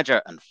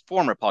 manager and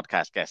former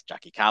podcast guest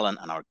Jackie Callan,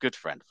 and our good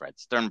friend Fred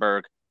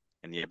Sternberg.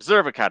 In the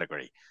observer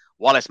category,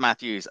 Wallace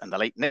Matthews and the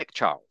late Nick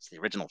Charles, the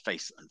original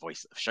face and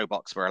voice of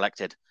Showbox, were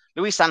elected.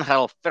 Luis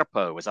Angel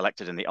Firpo was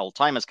elected in the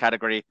old-timers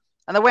category,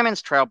 and the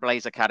women's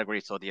trailblazer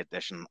category saw the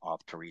addition of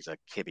Teresa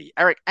Kibbe.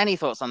 Eric, any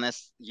thoughts on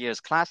this year's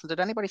class, and did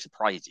anybody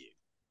surprise you?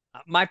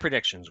 My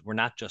predictions were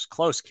not just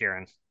close,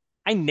 Kieran.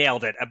 I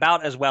nailed it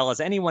about as well as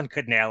anyone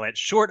could nail it,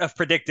 short of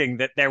predicting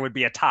that there would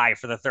be a tie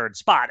for the 3rd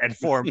spot and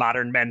 4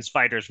 modern men's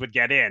fighters would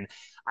get in.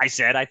 I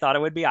said I thought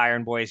it would be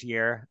Iron Boy's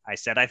year. I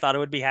said I thought it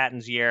would be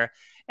Hatton's year.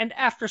 And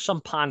after some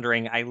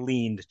pondering, I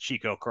leaned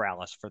Chico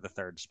Corrales for the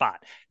 3rd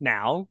spot.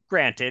 Now,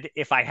 granted,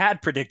 if I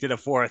had predicted a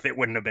 4th, it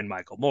wouldn't have been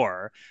Michael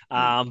Moore.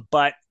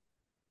 But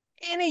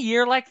in a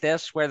year like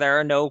this, where there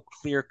are no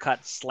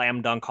clear-cut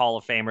slam dunk Hall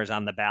of Famers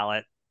on the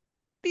ballot,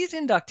 these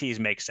inductees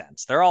make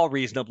sense. They're all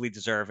reasonably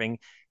deserving.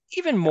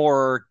 Even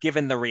more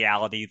given the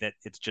reality that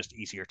it's just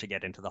easier to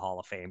get into the Hall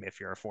of Fame if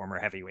you're a former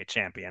heavyweight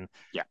champion.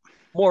 Yeah.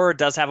 Moore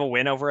does have a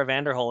win over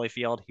Evander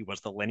Holyfield. He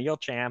was the lineal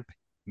champ,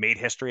 made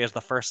history as the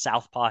first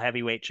Southpaw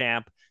heavyweight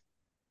champ,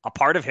 a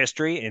part of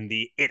history in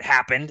the it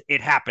happened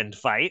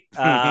fight.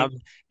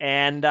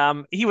 And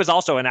he was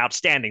also an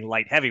outstanding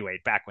light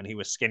heavyweight back when he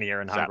was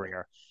skinnier and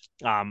hungrier.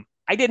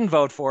 I didn't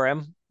vote for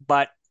him,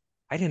 but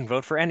I didn't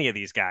vote for any of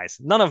these guys.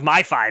 None of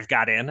my 5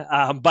 got in,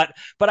 but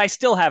I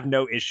still have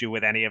no issue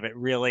with any of it,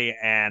 really.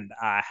 And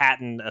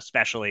Hatton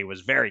especially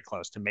was very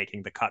close to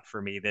making the cut for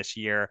me this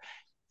year.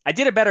 I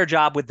did a better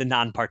job with the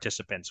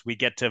non-participants. We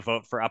get to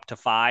vote for up to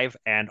 5,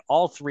 and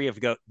all 3 of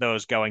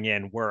those going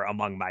in were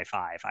among my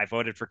 5. I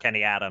voted for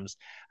Kenny Adams,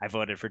 I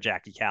voted for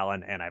Jackie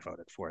Callan, and I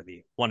voted for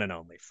the one and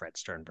only Fred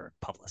Sternberg,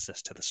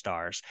 publicist to the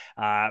stars.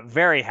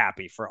 Very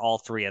happy for all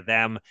 3 of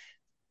them.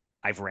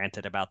 I've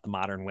ranted about the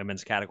modern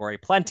women's category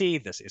plenty.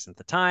 This isn't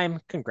the time.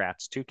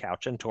 Congrats to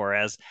Couch and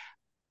Torres.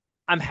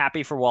 I'm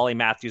happy for Wally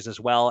Matthews as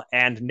well.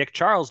 And Nick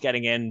Charles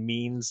getting in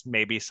means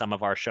maybe some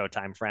of our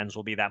Showtime friends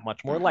will be that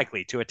much more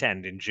likely to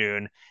attend in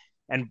June.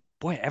 And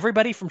boy,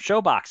 everybody from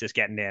Showbox is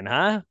getting in,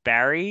 huh?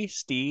 Barry,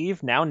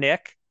 Steve, now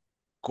Nick.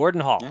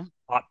 Gordon Hall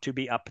ought to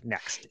be up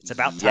next. It's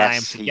about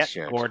time to get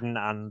Gordon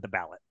on the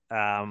ballot.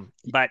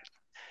 But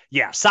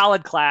yeah,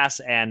 solid class.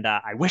 And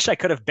I wish I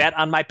could have bet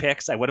on my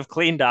picks. I would have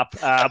cleaned up.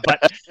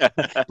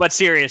 But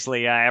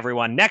seriously,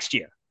 everyone, next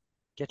year,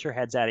 get your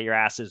heads out of your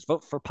asses.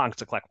 Vote for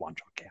Ponxaclec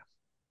Wandrock.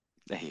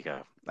 There you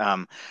go.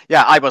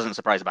 Yeah, I wasn't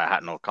surprised about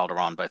Hatton or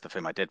Calderon, both of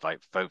whom I did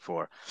vote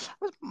for. I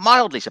was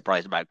mildly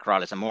surprised about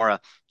Corrales and Mora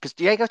because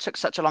Diego took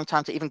such a long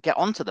time to even get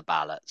onto the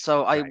ballot.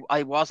 So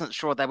I wasn't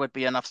sure there would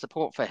be enough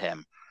support for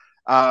him.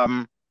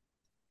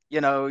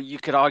 You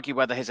could argue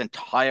whether his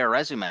entire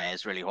resume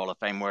is really Hall of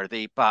Fame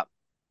worthy, but,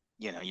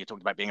 you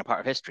talked about being a part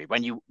of history.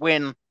 When you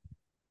win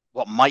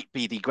what might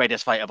be the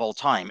greatest fight of all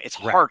time, it's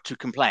hard to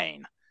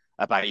complain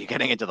about you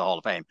getting into the Hall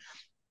of Fame.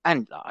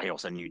 And I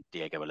also knew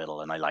Diego a little,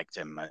 and I liked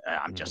him.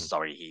 I'm just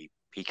sorry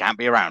he can't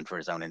be around for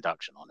his own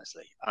induction,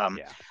 honestly.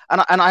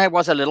 And I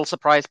was a little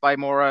surprised by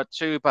Mora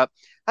too, but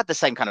had the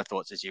same kind of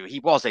thoughts as you.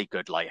 He was a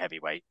good light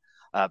heavyweight,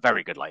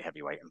 very good light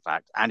heavyweight, in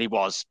fact, and he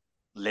was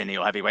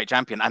lineal heavyweight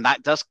champion. And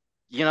that does,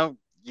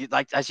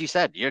 like as you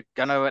said, you're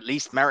going to at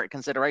least merit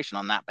consideration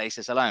on that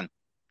basis alone.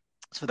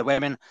 As for the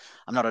women,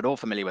 I'm not at all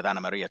familiar with Ana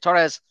Maria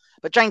Torres,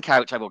 but Jane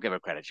Couch, I will give her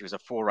credit. She was a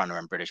forerunner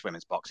in British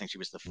women's boxing. She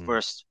was the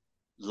first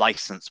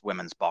licensed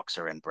women's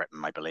boxer in Britain,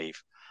 I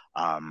believe,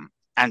 and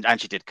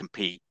she did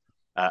compete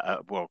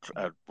at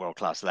world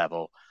class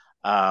level,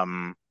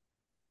 and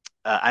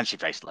she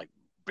faced like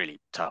really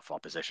tough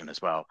opposition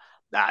as well.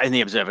 In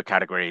the observer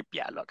category,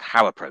 look,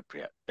 how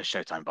appropriate as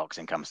Showtime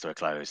Boxing comes to a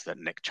close that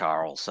Nick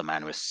Charles, a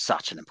man who is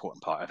such an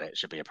important part of it,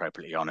 should be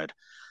appropriately honoured.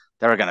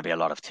 There are going to be a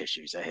lot of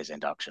tissues at his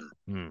induction.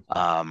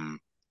 And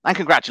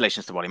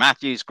congratulations to Wally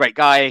Matthews, great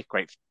guy,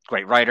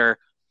 great writer.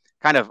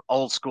 Kind of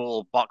old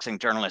school boxing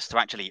journalist who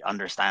actually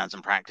understands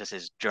and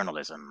practices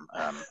journalism,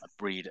 a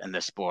breed in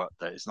this sport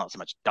that is not so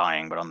much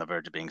dying, but on the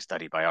verge of being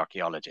studied by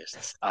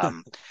archaeologists.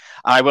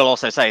 I will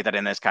also say that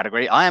in this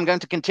category, I am going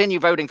to continue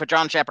voting for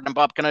John Shepherd and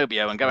Bob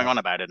Canobio and going on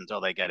about it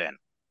until they get in.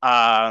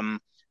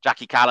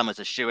 Jackie Callan was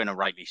a shoo-in, and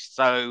rightly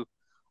so.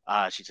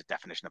 She's a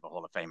definition of a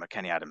Hall of Famer.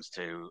 Kenny Adams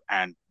too.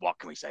 And what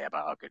can we say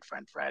about our good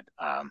friend Fred?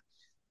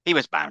 He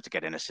was bound to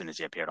get in as soon as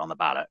he appeared on the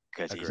ballot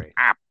because he's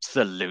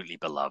absolutely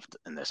beloved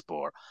in this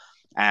sport.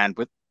 And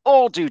with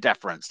all due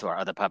deference to our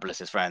other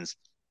publicist friends,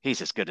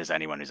 he's as good as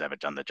anyone who's ever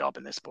done the job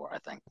in this sport, I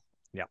think.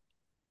 Yeah.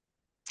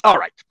 All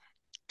right.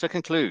 To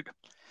conclude,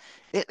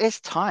 it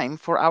is time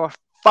for our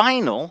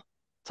final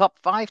top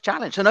 5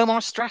 challenge. So no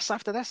more stress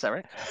after this,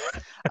 Eric.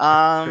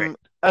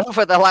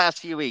 Over the last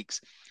few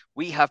weeks,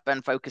 we have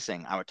been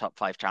focusing our top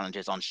 5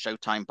 challenges on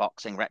Showtime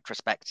Boxing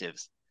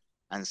retrospectives.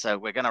 And so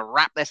we're going to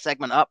wrap this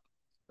segment up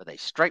with a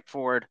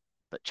straightforward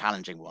but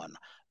challenging one.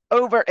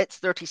 Over its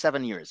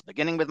 37 years,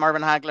 beginning with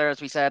Marvin Hagler, as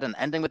we said, and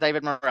ending with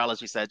David Morrell,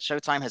 as we said,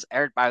 Showtime has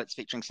aired bouts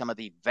featuring some of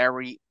the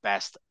very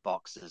best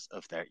boxers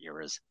of their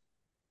eras.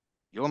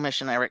 Your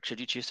mission, Eric, should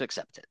you choose to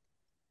accept it,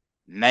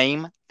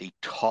 name the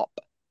top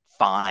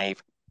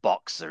 5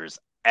 boxers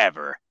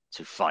ever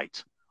to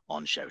fight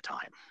on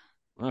Showtime.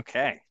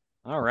 Okay.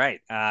 All right.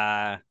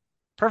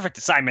 Perfect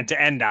assignment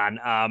to end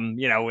on.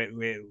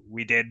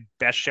 We did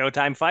best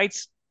Showtime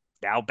fights,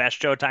 now best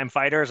Showtime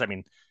fighters. I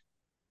mean,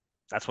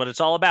 that's what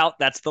it's all about.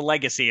 That's the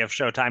legacy of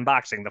Showtime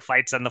Boxing, the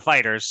fights and the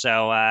fighters.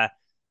 So,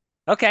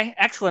 okay,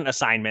 excellent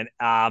assignment.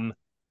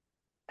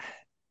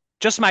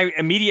 Just my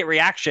immediate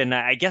reaction,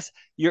 I guess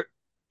you're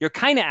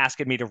kind of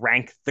asking me to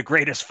rank the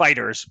greatest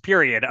fighters,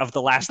 period, of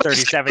the last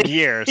 37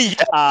 years.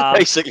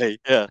 Basically,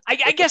 yeah.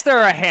 I guess there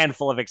are a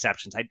handful of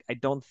exceptions. I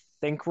don't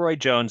think Roy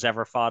Jones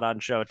ever fought on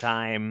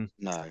Showtime.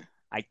 No.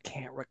 I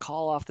can't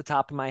recall off the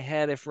top of my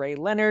head if Ray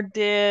Leonard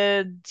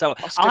did. So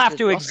I'll have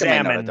to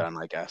examine. Done,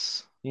 I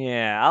guess.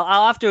 Yeah,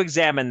 I'll have to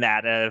examine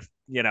that.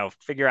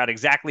 Figure out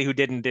exactly who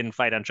did and didn't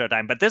fight on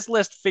Showtime. But this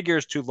list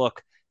figures to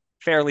look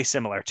fairly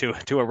similar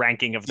to a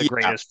ranking of the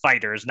greatest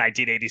fighters,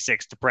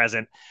 1986 to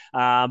present.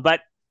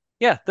 But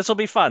yeah, this will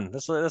be fun.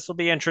 This will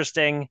be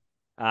interesting.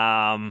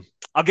 I'll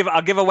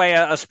give away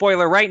a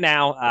spoiler right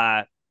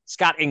now.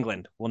 Scott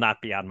England will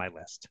not be on my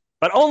list,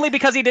 but only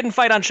because he didn't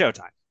fight on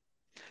Showtime.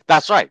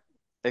 That's right.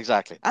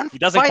 Exactly. And he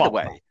doesn't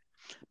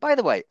by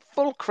the way,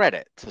 full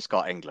credit to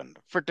Scott England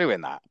for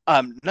doing that.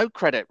 No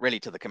credit really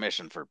to the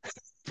commission for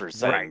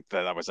saying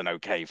that was an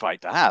okay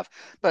fight to have.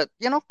 But,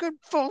 good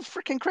full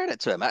freaking credit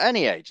to him at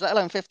any age, let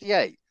alone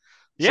 58.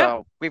 Yeah.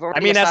 So we've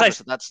already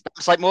established that's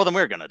like more than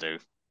we're going to do.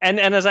 And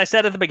as I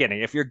said at the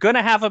beginning, if you're going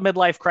to have a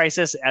midlife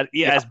crisis,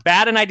 as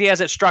bad an idea as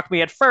it struck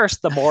me at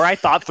first, the more I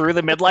thought through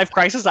the midlife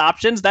crisis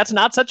options, that's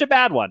not such a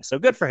bad one. So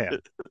good for him.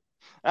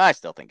 I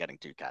still think getting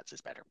 2 cats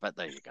is better, but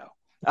there you go.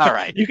 All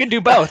right. You can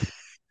do both.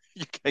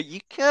 You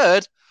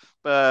could,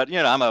 but you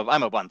know,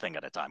 I'm a one thing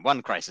at a time,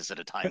 one crisis at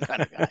a time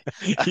kind of guy.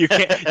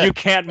 You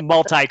can't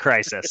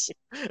multi-crisis.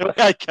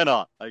 I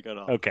cannot.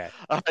 Okay.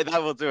 All right,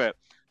 that will do it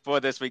for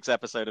this week's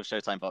episode of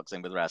Showtime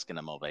Boxing with Raskin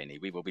and Mulvaney.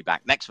 We will be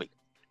back next week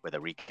with a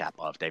recap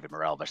of David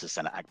Morrell versus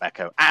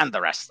Haney-Prograis and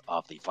the rest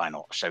of the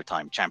final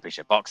Showtime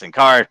Championship boxing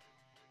card.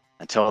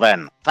 Until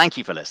then, thank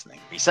you for listening.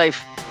 Be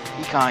safe,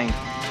 be kind,